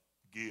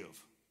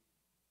give.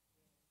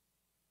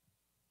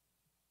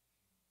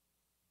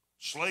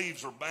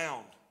 Slaves are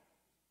bound.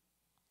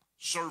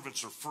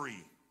 Servants are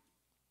free.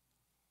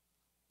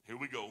 Here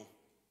we go.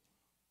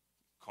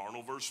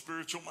 Carnal versus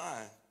spiritual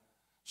mind.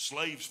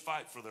 Slaves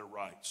fight for their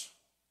rights.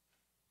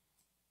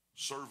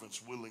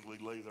 Servants willingly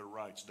lay their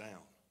rights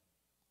down.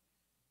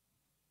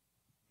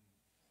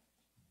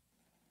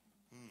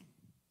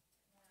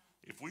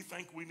 If we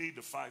think we need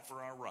to fight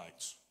for our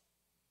rights,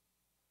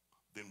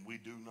 then we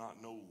do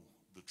not know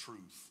the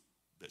truth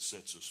that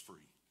sets us free.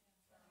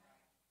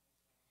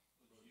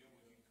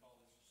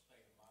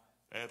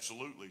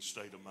 Absolutely,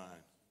 state of mind.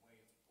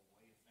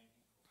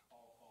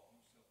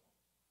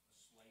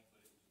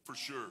 For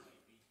sure.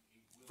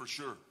 For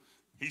sure.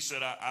 He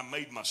said, I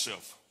made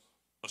myself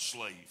a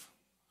slave.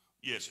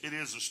 Yes, it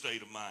is a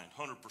state of mind,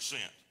 100%.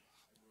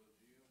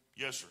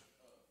 Yes, sir.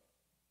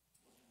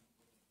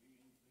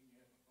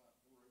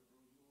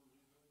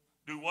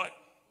 Do what?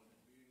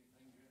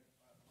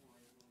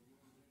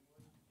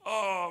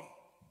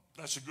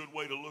 That's a good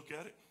way to look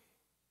at it.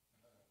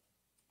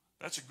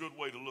 That's a good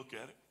way to look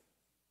at it.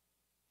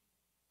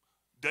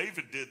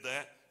 David did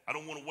that. I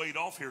don't want to wade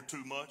off here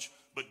too much,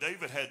 but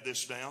David had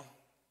this down.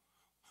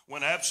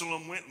 When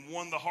Absalom went and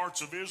won the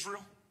hearts of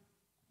Israel,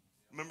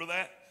 remember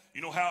that?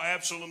 You know how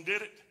Absalom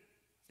did it?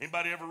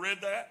 Anybody ever read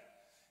that?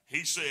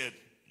 He said,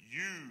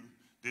 you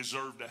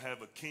deserve to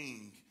have a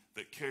king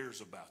that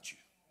cares about you.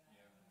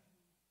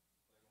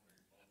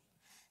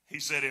 He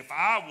said, if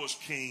I was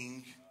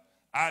king,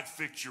 I'd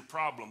fix your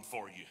problem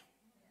for you.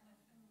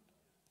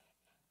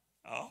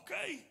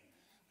 Okay.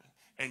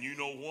 And you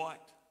know what?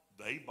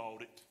 They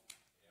bought it.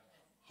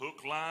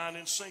 Hook, line,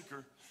 and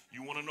sinker.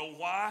 You want to know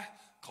why?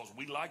 Because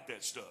we like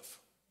that stuff.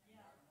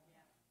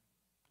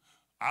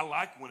 I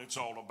like when it's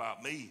all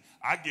about me.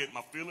 I get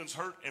my feelings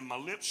hurt and my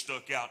lips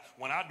stuck out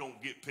when I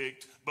don't get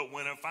picked. But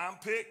if I'm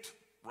picked,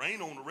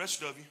 rain on the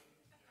rest of you.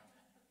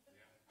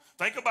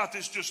 Think about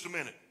this just a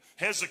minute.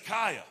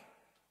 Hezekiah.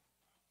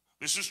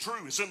 This is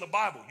true. It's in the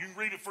Bible. You can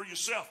read it for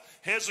yourself.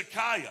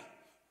 Hezekiah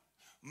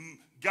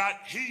got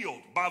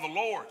healed by the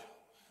Lord.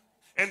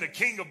 And the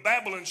king of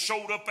Babylon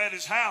showed up at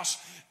his house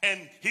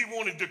and he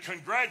wanted to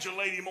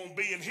congratulate him on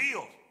being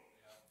healed.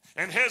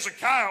 And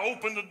Hezekiah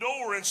opened the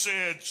door and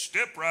said,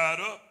 step right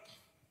up.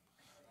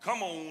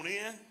 Come on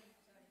in.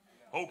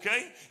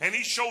 Okay? And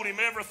he showed him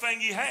everything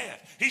he had.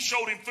 He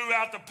showed him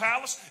throughout the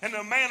palace. And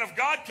the man of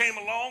God came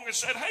along and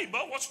said, hey,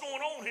 bud, what's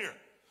going on here?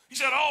 He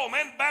said, oh,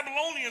 man, the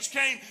Babylonians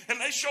came and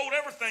they showed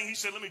everything. He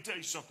said, let me tell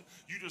you something.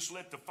 You just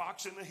let the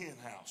fox in the hen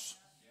house.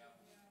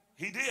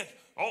 He did.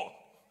 Oh,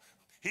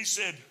 he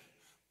said,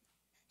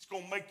 it's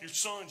going to make your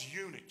sons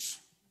eunuchs.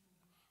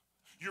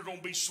 You're going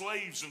to be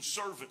slaves and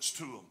servants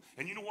to them.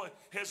 And you know what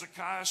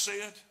Hezekiah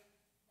said?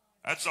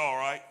 That's all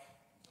right.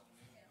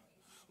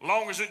 As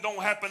long as it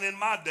don't happen in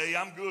my day,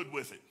 I'm good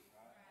with it.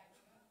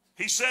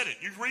 He said it.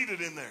 You read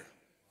it in there.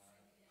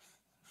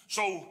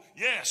 So,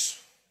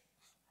 yes,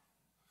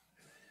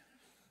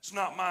 it's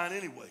not mine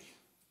anyway.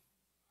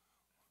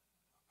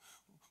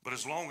 But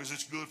as long as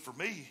it's good for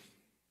me,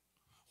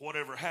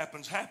 whatever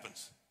happens,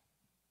 happens.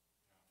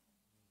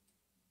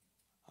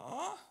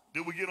 Huh?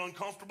 Did we get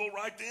uncomfortable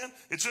right then?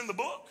 It's in the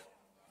book.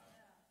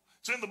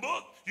 It's in the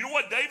book. You know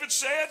what David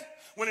said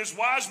when his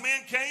wise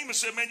men came and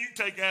said, man, you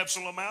take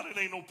Absalom out. It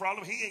ain't no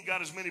problem. He ain't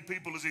got as many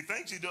people as he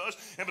thinks he does.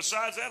 And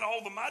besides that,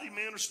 all the mighty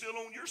men are still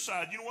on your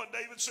side. You know what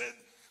David said?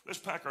 Let's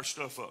pack our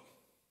stuff up.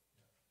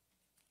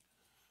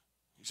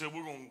 He said,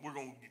 we're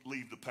going to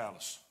leave the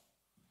palace.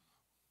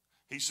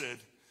 He said,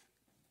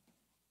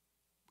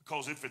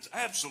 because if it's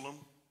Absalom,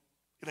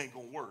 it ain't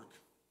going to work.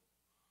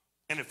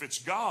 And if it's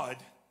God,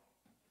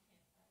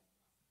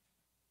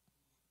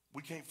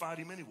 we can't fight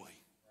him anyway.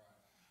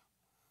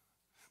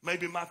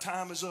 Maybe my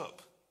time is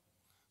up.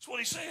 That's what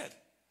he said.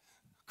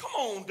 Come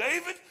on,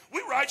 David.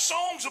 We write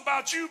songs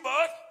about you,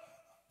 bud.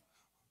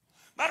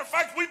 Matter of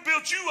fact, we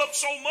built you up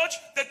so much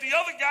that the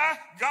other guy,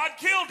 God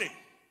killed him.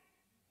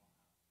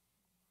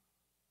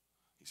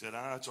 He said,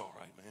 it's all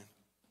right, man.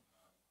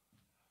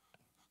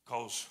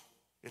 Because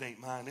it ain't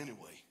mine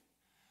anyway.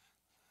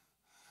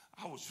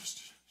 I was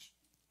just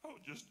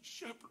a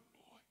shepherd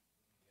boy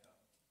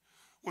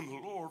when the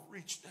Lord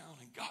reached down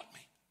and got me.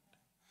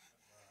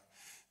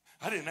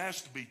 I didn't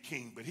ask to be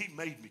king, but he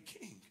made me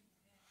king.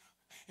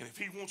 And if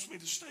he wants me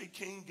to stay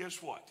king,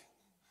 guess what?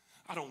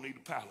 I don't need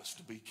a palace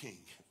to be king.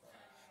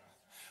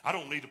 I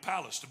don't need a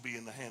palace to be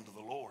in the hand of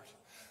the Lord.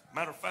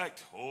 Matter of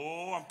fact,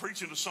 I'm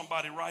preaching to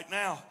somebody right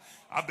now.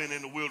 I've been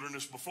in the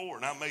wilderness before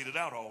and I made it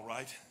out all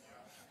right.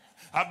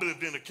 I've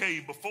lived in a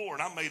cave before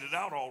and I made it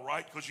out all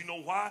right because you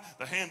know why?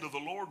 The hand of the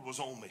Lord was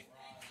on me.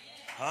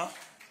 Huh?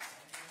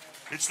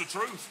 It's the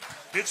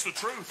truth. It's the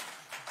truth.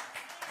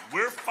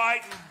 We're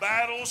fighting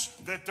battles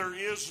that there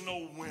is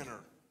no winner.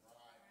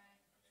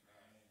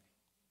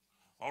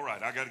 All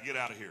right, I got to get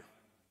out of here.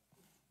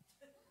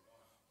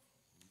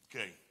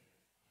 Okay.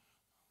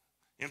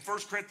 In 1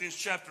 Corinthians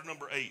chapter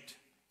number 8,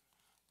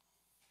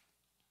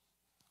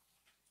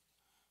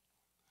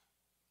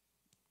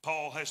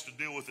 Paul has to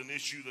deal with an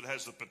issue that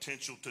has the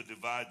potential to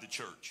divide the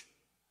church.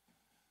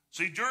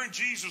 See, during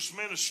Jesus'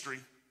 ministry,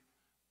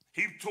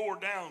 he tore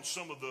down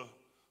some of the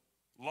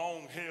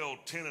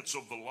long-held tenets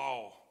of the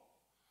law,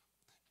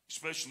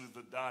 especially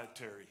the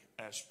dietary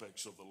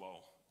aspects of the law.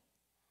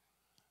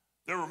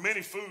 There were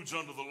many foods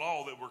under the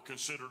law that were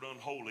considered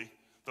unholy,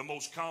 the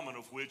most common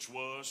of which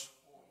was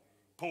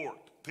pork,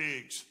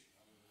 pigs.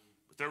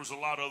 But there was a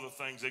lot of other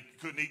things. They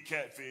couldn't eat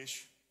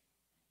catfish.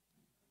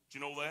 Did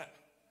you know that?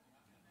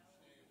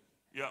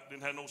 Yeah,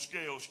 didn't have no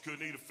scales.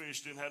 Couldn't eat a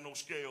fish, didn't have no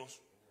scales.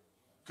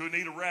 Couldn't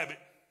eat a rabbit.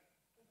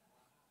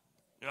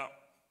 Yeah.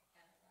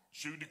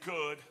 Chewed the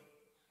cud.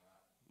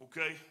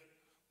 Okay.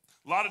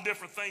 A lot of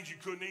different things you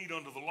couldn't eat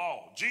under the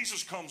law.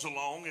 Jesus comes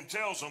along and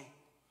tells them,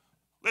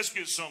 let's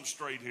get something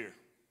straight here.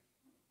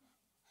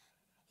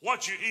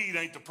 What you eat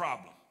ain't the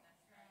problem.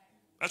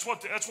 That's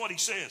what he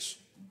says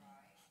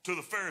to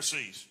the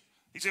Pharisees.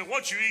 He said,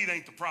 what you eat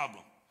ain't the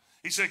problem.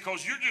 He said,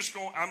 because you're just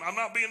going, I'm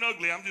not being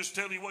ugly, I'm just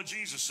telling you what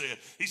Jesus said.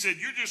 He said,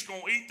 you're just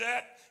going to eat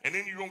that, and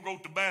then you're going to go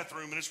to the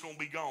bathroom, and it's going to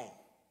be gone.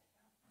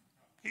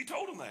 He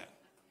told them that.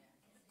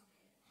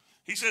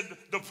 He said,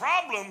 the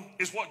problem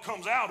is what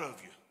comes out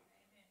of you.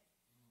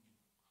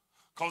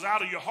 Because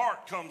out of your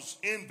heart comes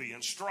envy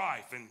and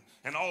strife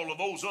and all of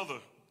those other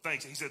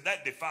things. He said,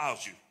 that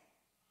defiles you.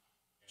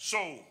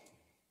 So,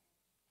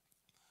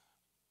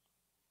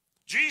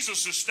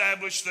 Jesus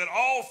established that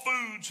all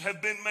foods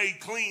have been made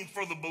clean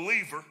for the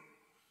believer,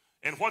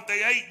 and what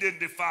they ate didn't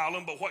defile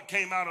them, but what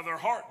came out of their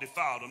heart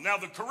defiled them. Now,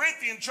 the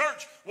Corinthian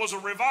church was a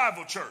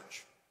revival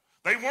church.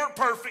 They weren't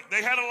perfect.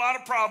 They had a lot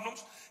of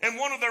problems, and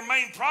one of their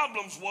main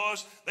problems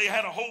was they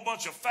had a whole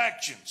bunch of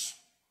factions.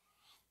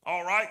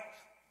 All right?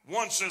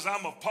 One says,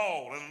 I'm of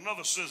Paul, and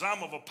another says,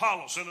 I'm of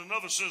Apollos, and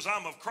another says,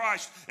 I'm of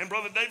Christ. And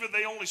Brother David,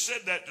 they only said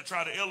that to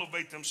try to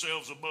elevate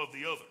themselves above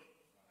the other.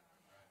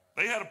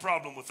 They had a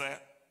problem with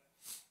that.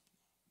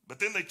 But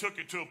then they took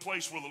it to a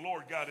place where the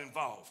Lord got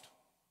involved.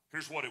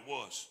 Here's what it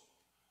was.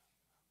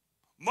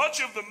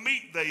 Much of the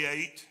meat they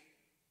ate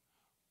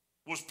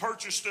was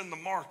purchased in the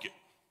market.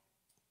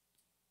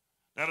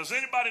 Now, does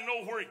anybody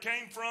know where it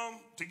came from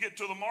to get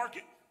to the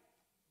market?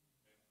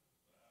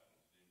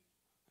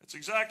 That's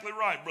exactly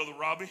right, Brother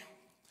Robbie.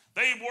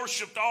 They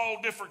worshiped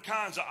all different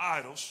kinds of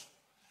idols,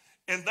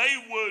 and they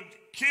would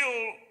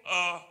kill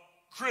a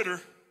critter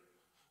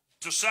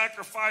to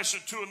sacrifice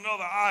it to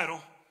another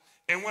idol,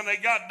 and when they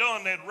got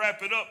done, they'd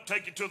wrap it up,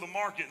 take it to the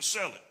market, and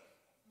sell it.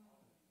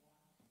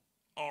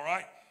 All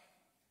right?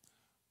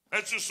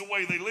 That's just the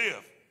way they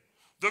live.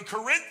 The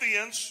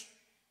Corinthians,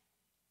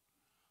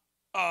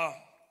 they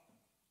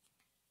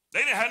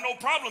didn't have no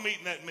problem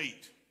eating that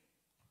meat.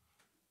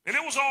 And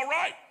it was all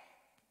right.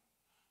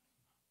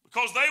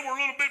 Because they were a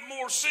little bit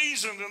more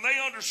seasoned and they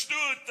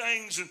understood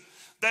things. And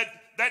that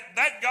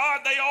God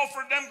they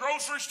offered them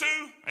groceries to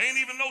ain't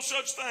even no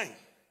such thing.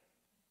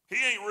 He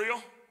ain't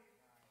real.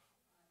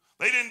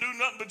 They didn't do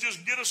nothing but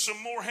just get us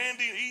some more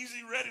handy,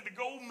 easy, ready to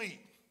go meat.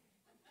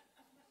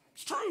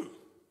 It's true.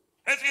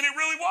 And it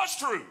really was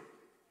true.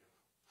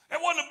 It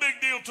wasn't a big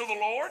deal to the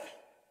Lord.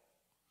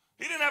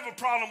 He didn't have a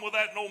problem with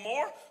that no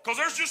more because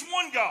there's just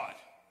one God.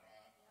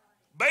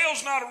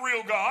 Baal's not a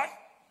real God.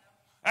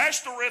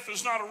 Ashtoreth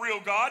is not a real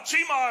God.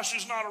 Chemosh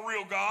is not a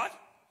real God.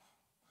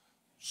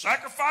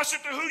 Sacrifice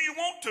it to who you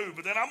want to,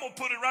 but then I'm going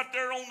to put it right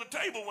there on the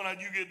table when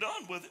you get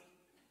done with it.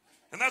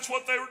 And that's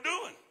what they were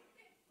doing.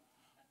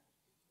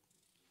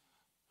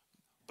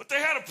 But they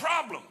had a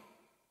problem.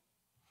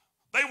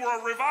 They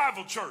were a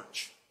revival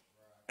church,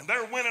 and they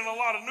were winning a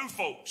lot of new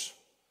folks.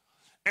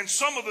 And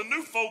some of the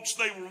new folks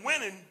they were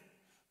winning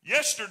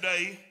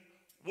yesterday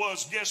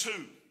was, guess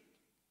who?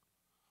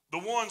 The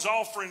ones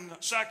offering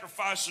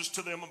sacrifices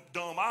to them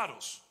dumb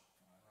idols.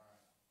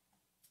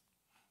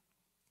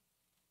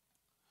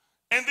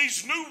 And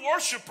these new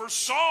worshipers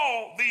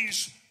saw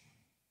these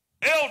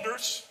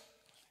elders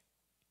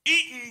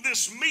eating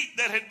this meat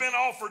that had been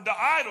offered to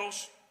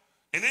idols,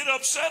 and it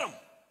upset them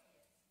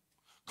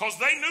because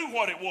they knew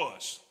what it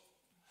was.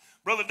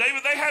 Brother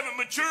David, they haven't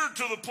matured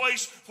to the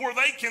place where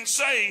they can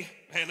say,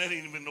 man, that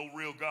ain't even no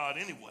real God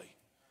anyway.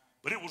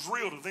 But it was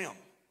real to them.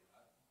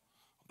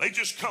 They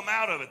just come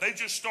out of it. They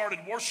just started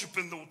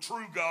worshiping the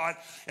true God,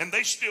 and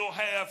they still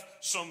have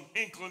some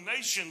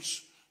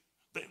inclinations.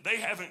 They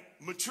haven't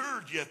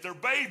matured yet. They're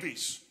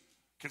babies.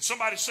 Can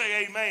somebody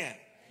say amen?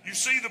 You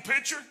see the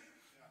picture?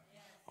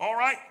 All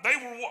right. They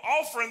were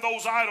offering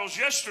those idols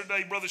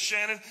yesterday, Brother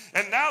Shannon,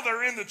 and now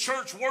they're in the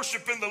church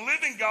worshiping the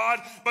living God,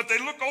 but they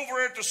look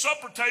over at the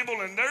supper table,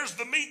 and there's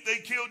the meat they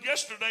killed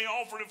yesterday,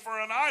 offered it for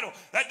an idol.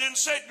 That didn't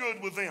sit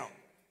good with them.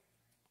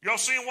 Y'all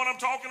seeing what I'm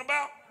talking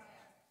about?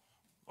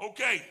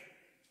 Okay.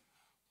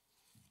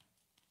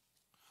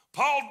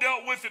 Paul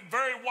dealt with it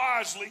very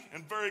wisely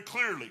and very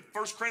clearly.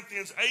 1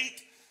 Corinthians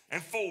 8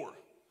 and 4.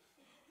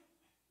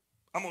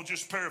 I'm going to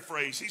just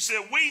paraphrase. He said,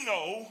 we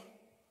know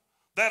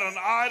that an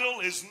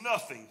idol is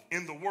nothing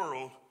in the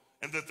world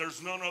and that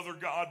there's none other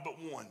God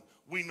but one.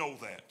 We know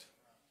that.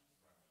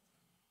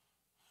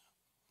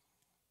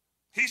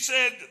 He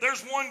said,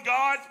 there's one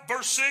God,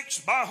 verse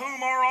 6, by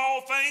whom are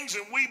all things,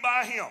 and we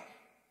by him.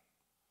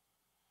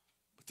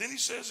 But then he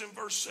says in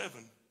verse 7,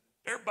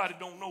 everybody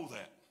don't know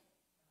that.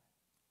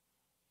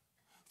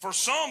 For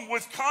some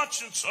with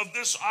conscience of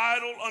this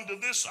idol unto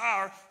this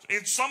hour,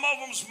 in some of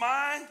them's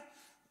mind,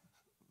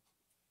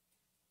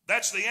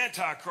 that's the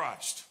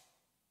Antichrist.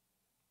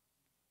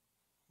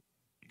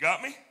 You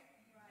got me?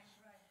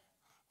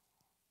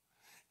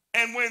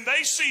 And when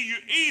they see you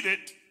eat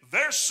it,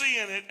 they're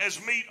seeing it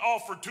as meat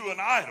offered to an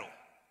idol.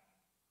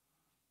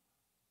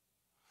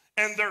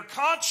 And their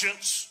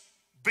conscience,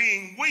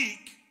 being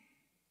weak,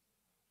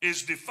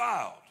 is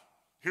defiled.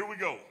 Here we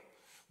go.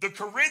 The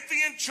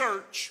Corinthian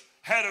church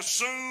had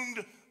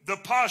assumed the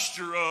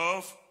posture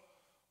of,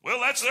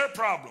 well, that's their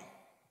problem.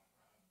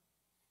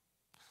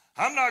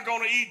 I'm not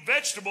going to eat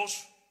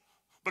vegetables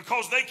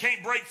because they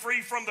can't break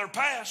free from their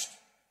past.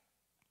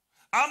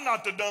 I'm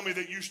not the dummy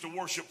that used to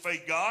worship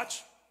fake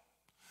gods.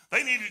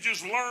 They need to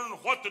just learn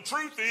what the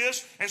truth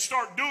is and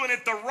start doing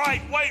it the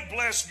right way,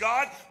 bless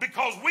God,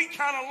 because we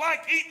kind of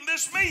like eating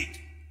this meat.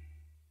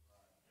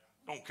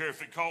 Don't care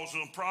if it causes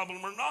them a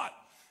problem or not.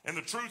 And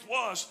the truth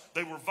was,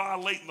 they were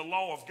violating the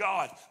law of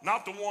God,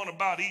 not the one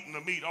about eating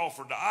the meat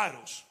offered to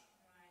idols,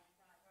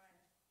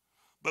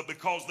 but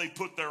because they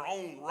put their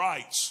own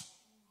rights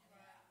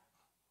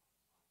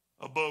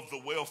above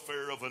the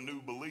welfare of a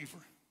new believer,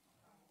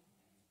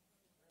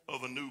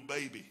 of a new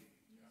baby.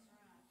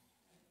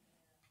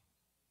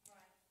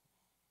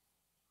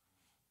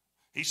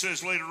 He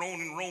says later on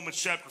in Romans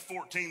chapter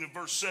 14 and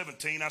verse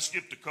 17, I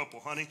skipped a couple,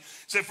 honey. He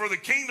said, for the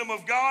kingdom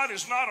of God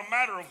is not a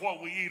matter of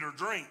what we eat or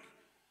drink,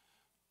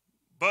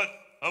 but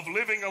of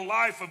living a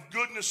life of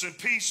goodness and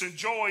peace and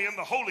joy in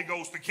the Holy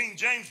Ghost. The King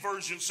James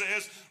Version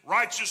says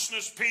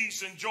righteousness,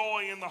 peace, and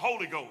joy in the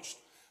Holy Ghost.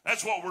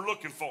 That's what we're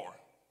looking for.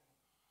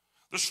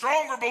 The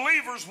stronger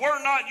believers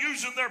were not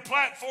using their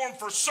platform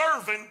for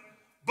serving,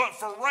 but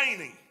for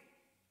reigning,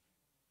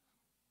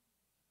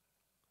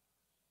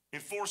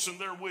 enforcing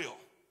their will.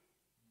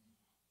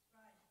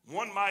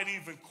 One might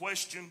even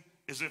question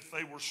as if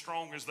they were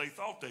strong as they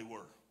thought they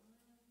were.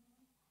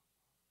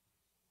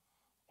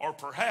 Or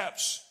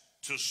perhaps,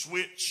 to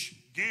switch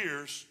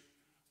gears,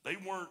 they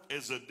weren't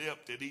as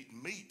adept at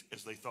eating meat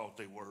as they thought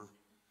they were,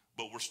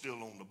 but were still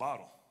on the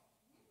bottle,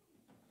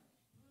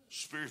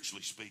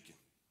 spiritually speaking.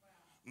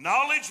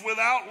 Knowledge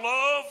without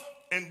love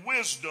and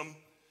wisdom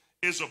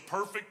is a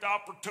perfect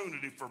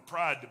opportunity for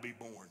pride to be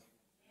born.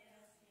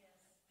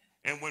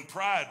 And when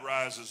pride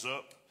rises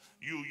up,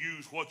 you'll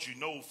use what you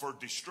know for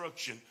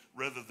destruction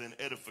rather than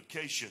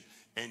edification.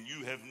 And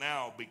you have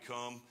now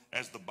become,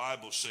 as the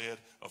Bible said,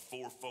 a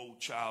fourfold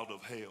child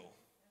of hell.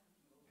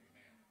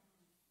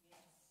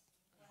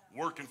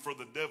 Working for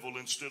the devil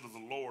instead of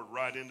the Lord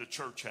right in the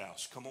church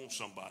house. Come on,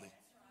 somebody.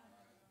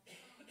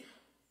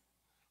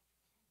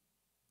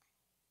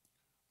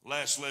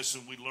 Last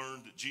lesson we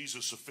learned that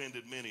Jesus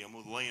offended many. I'm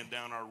going to laying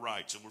down our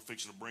rights and we're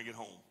fixing to bring it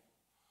home.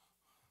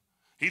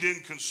 He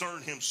didn't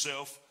concern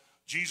himself.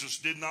 Jesus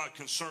did not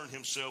concern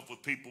himself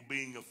with people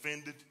being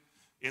offended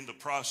in the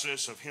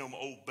process of him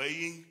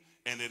obeying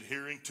and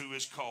adhering to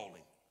his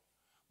calling.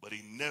 But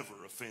he never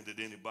offended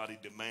anybody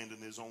demanding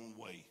his own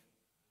way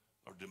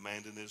or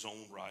demanding his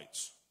own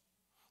rights.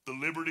 The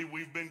liberty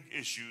we've been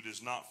issued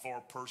is not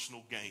for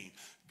personal gain.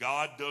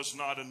 God does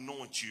not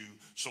anoint you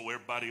so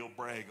everybody will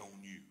brag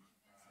on you.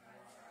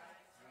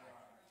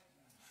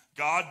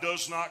 God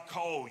does not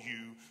call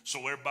you so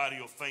everybody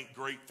will think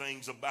great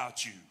things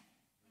about you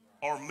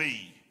or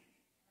me.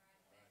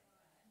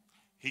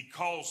 He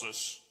calls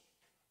us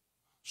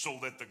so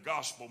that the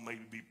gospel may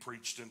be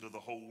preached into the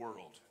whole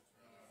world.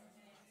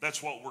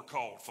 That's what we're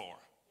called for.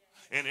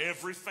 And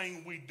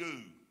everything we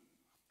do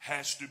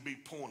has to be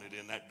pointed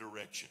in that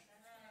direction.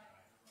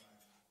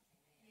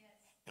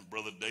 And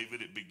Brother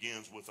David, it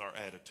begins with our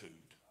attitude.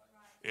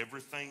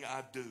 Everything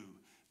I do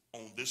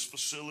on this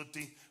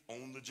facility,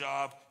 on the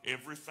job,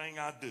 everything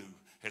I do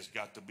has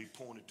got to be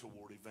pointed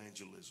toward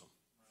evangelism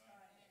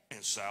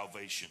and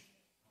salvation.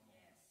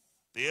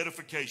 The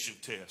edification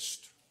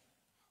test.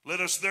 Let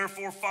us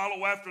therefore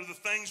follow after the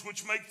things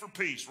which make for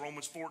peace.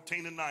 Romans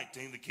 14 and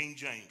 19, the King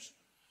James.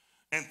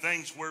 And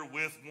things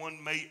wherewith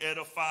one may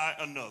edify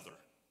another.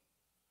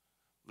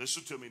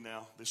 Listen to me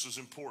now. This is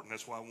important.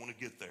 That's why I want to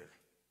get there.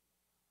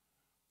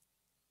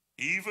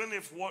 Even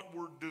if what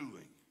we're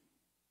doing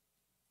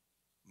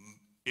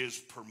is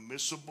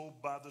permissible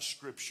by the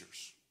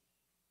scriptures,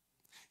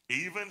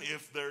 even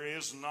if there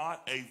is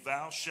not a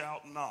thou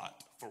shalt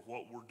not for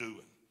what we're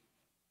doing,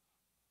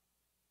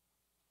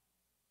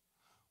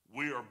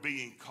 we are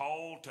being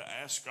called to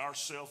ask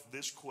ourselves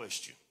this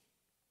question.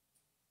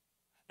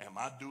 Am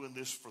I doing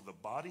this for the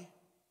body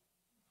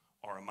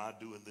or am I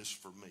doing this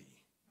for me?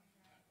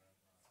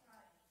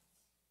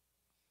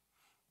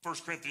 1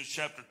 Corinthians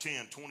chapter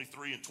 10,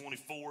 23 and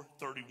 24,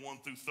 31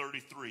 through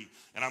 33,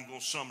 and I'm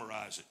going to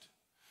summarize it.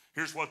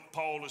 Here's what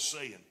Paul is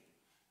saying.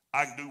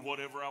 I can do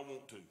whatever I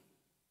want to.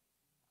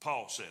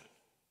 Paul said it.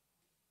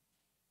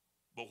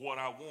 But what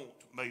I want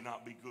may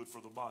not be good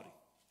for the body.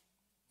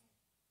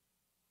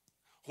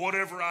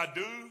 Whatever I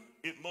do,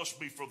 it must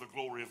be for the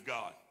glory of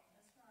God.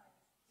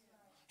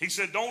 He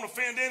said, don't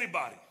offend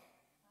anybody.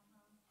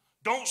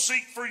 Don't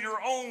seek for your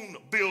own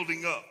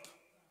building up.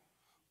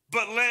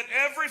 But let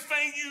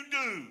everything you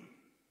do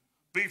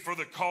be for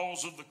the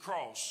cause of the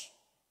cross,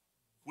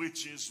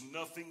 which is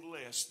nothing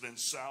less than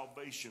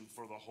salvation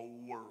for the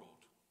whole world.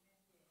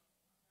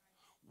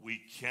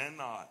 We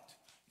cannot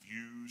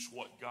use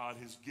what God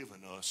has given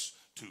us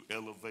to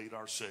elevate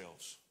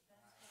ourselves.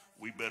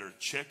 We better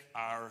check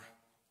our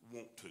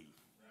want to.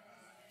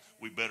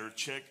 We better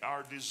check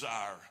our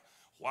desire.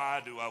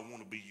 Why do I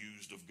want to be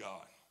used of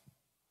God?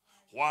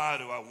 Why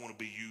do I want to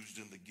be used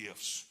in the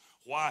gifts?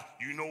 Why?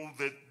 You know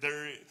that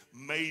there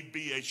may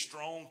be a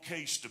strong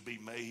case to be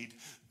made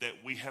that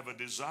we have a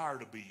desire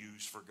to be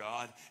used for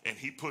God, and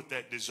he put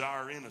that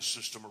desire in us,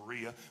 Sister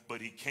Maria,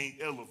 but he can't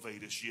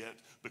elevate us yet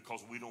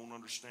because we don't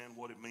understand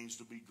what it means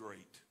to be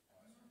great.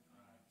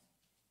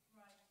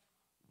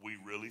 We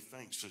really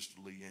think,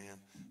 Sister Leanne,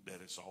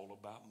 that it's all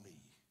about me.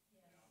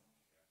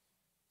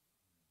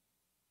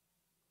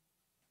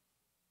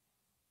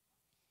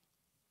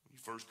 When you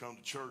first come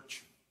to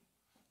church,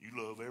 you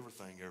love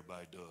everything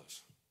everybody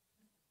does.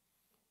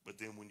 But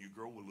then when you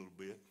grow a little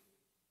bit,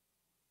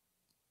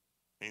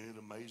 ain't it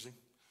amazing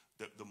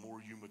that the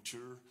more you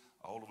mature,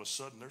 all of a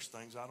sudden there's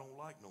things I don't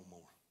like no more.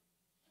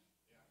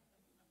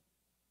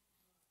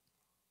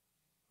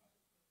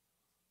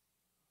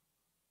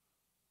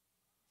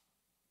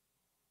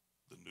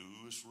 The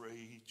newest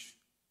rage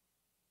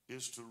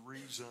is to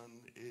reason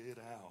it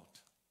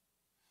out.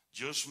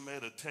 Just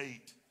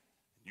meditate,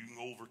 you can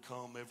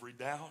overcome every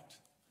doubt.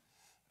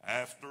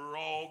 After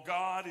all,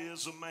 God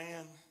is a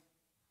man.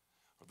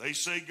 They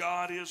say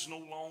God is no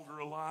longer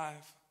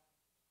alive,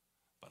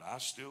 but I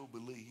still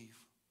believe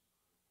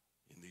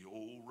in the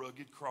old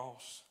rugged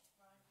cross.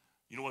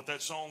 You know what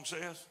that song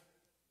says?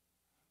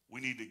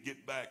 We need to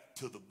get back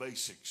to the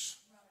basics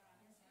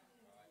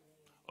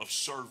of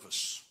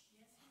service,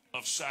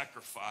 of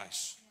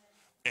sacrifice.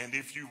 And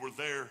if you were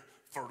there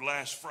for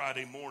last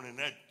Friday morning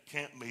at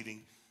camp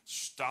meeting,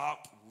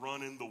 stop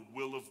running the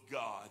will of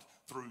God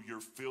through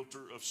your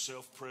filter of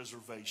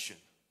self-preservation.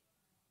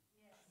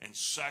 And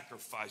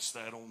sacrifice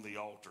that on the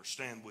altar.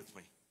 Stand with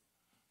me.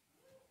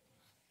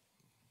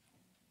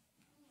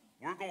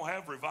 We're going to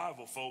have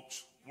revival,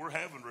 folks. We're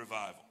having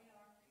revival.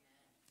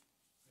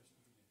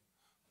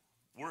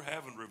 We're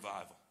having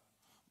revival.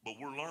 But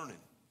we're learning.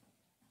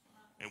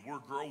 And we're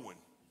growing.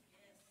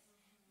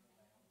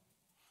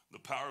 The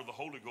power of the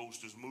Holy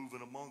Ghost is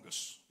moving among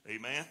us.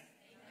 Amen?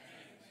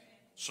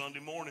 Sunday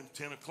morning,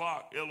 10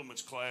 o'clock,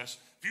 elements class.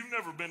 If you've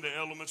never been to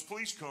elements,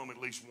 please come at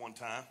least one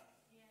time.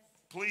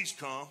 Please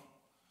come.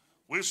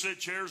 We'll set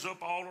chairs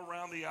up all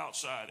around the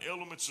outside.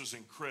 Elements is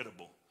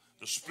incredible.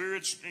 The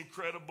Spirit's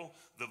incredible.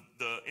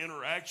 The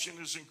interaction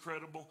is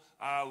incredible.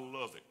 I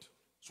love it.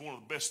 It's one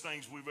of the best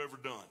things we've ever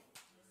done,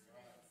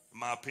 in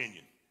my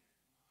opinion.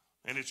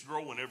 And it's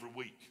growing every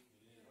week.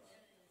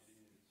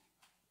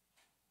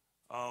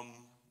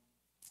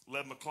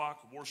 11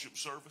 o'clock, worship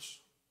service.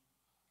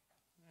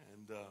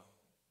 And we're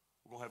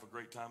going to have a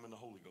great time in the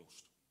Holy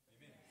Ghost.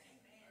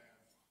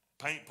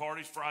 Paint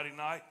parties Friday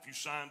night. If you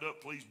signed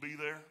up, please be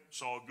there.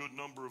 Saw a good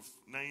number of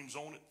names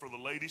on it for the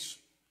ladies.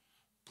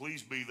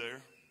 Please be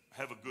there.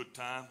 Have a good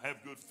time.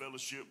 Have good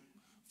fellowship,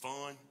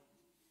 fun.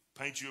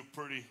 Paint you a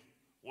pretty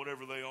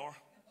whatever they are.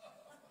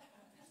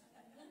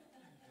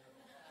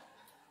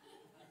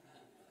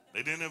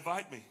 They didn't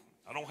invite me.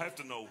 I don't have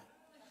to know.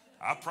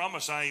 I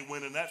promise I ain't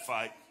winning that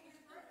fight.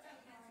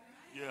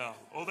 Yeah.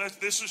 Oh,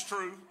 this is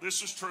true.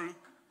 This is true.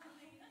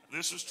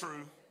 This is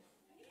true.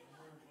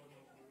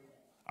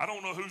 I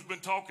don't know who's been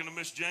talking to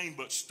Miss Jane,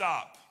 but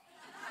stop.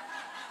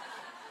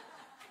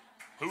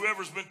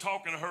 Whoever's been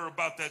talking to her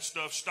about that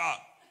stuff,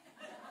 stop.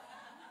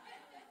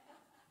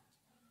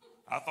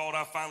 I thought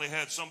I finally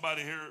had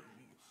somebody here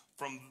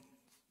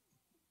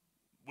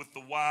with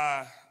the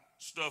Y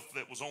stuff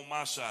that was on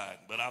my side,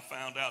 but I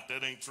found out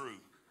that ain't true.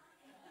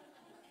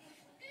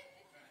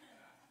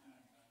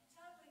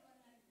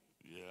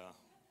 Yeah.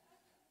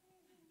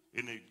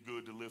 Isn't it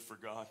good to live for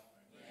God?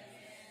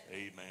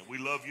 Amen. We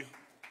love you.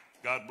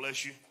 God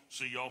bless you.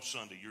 See y'all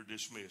Sunday. You're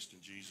dismissed in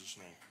Jesus'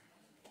 name.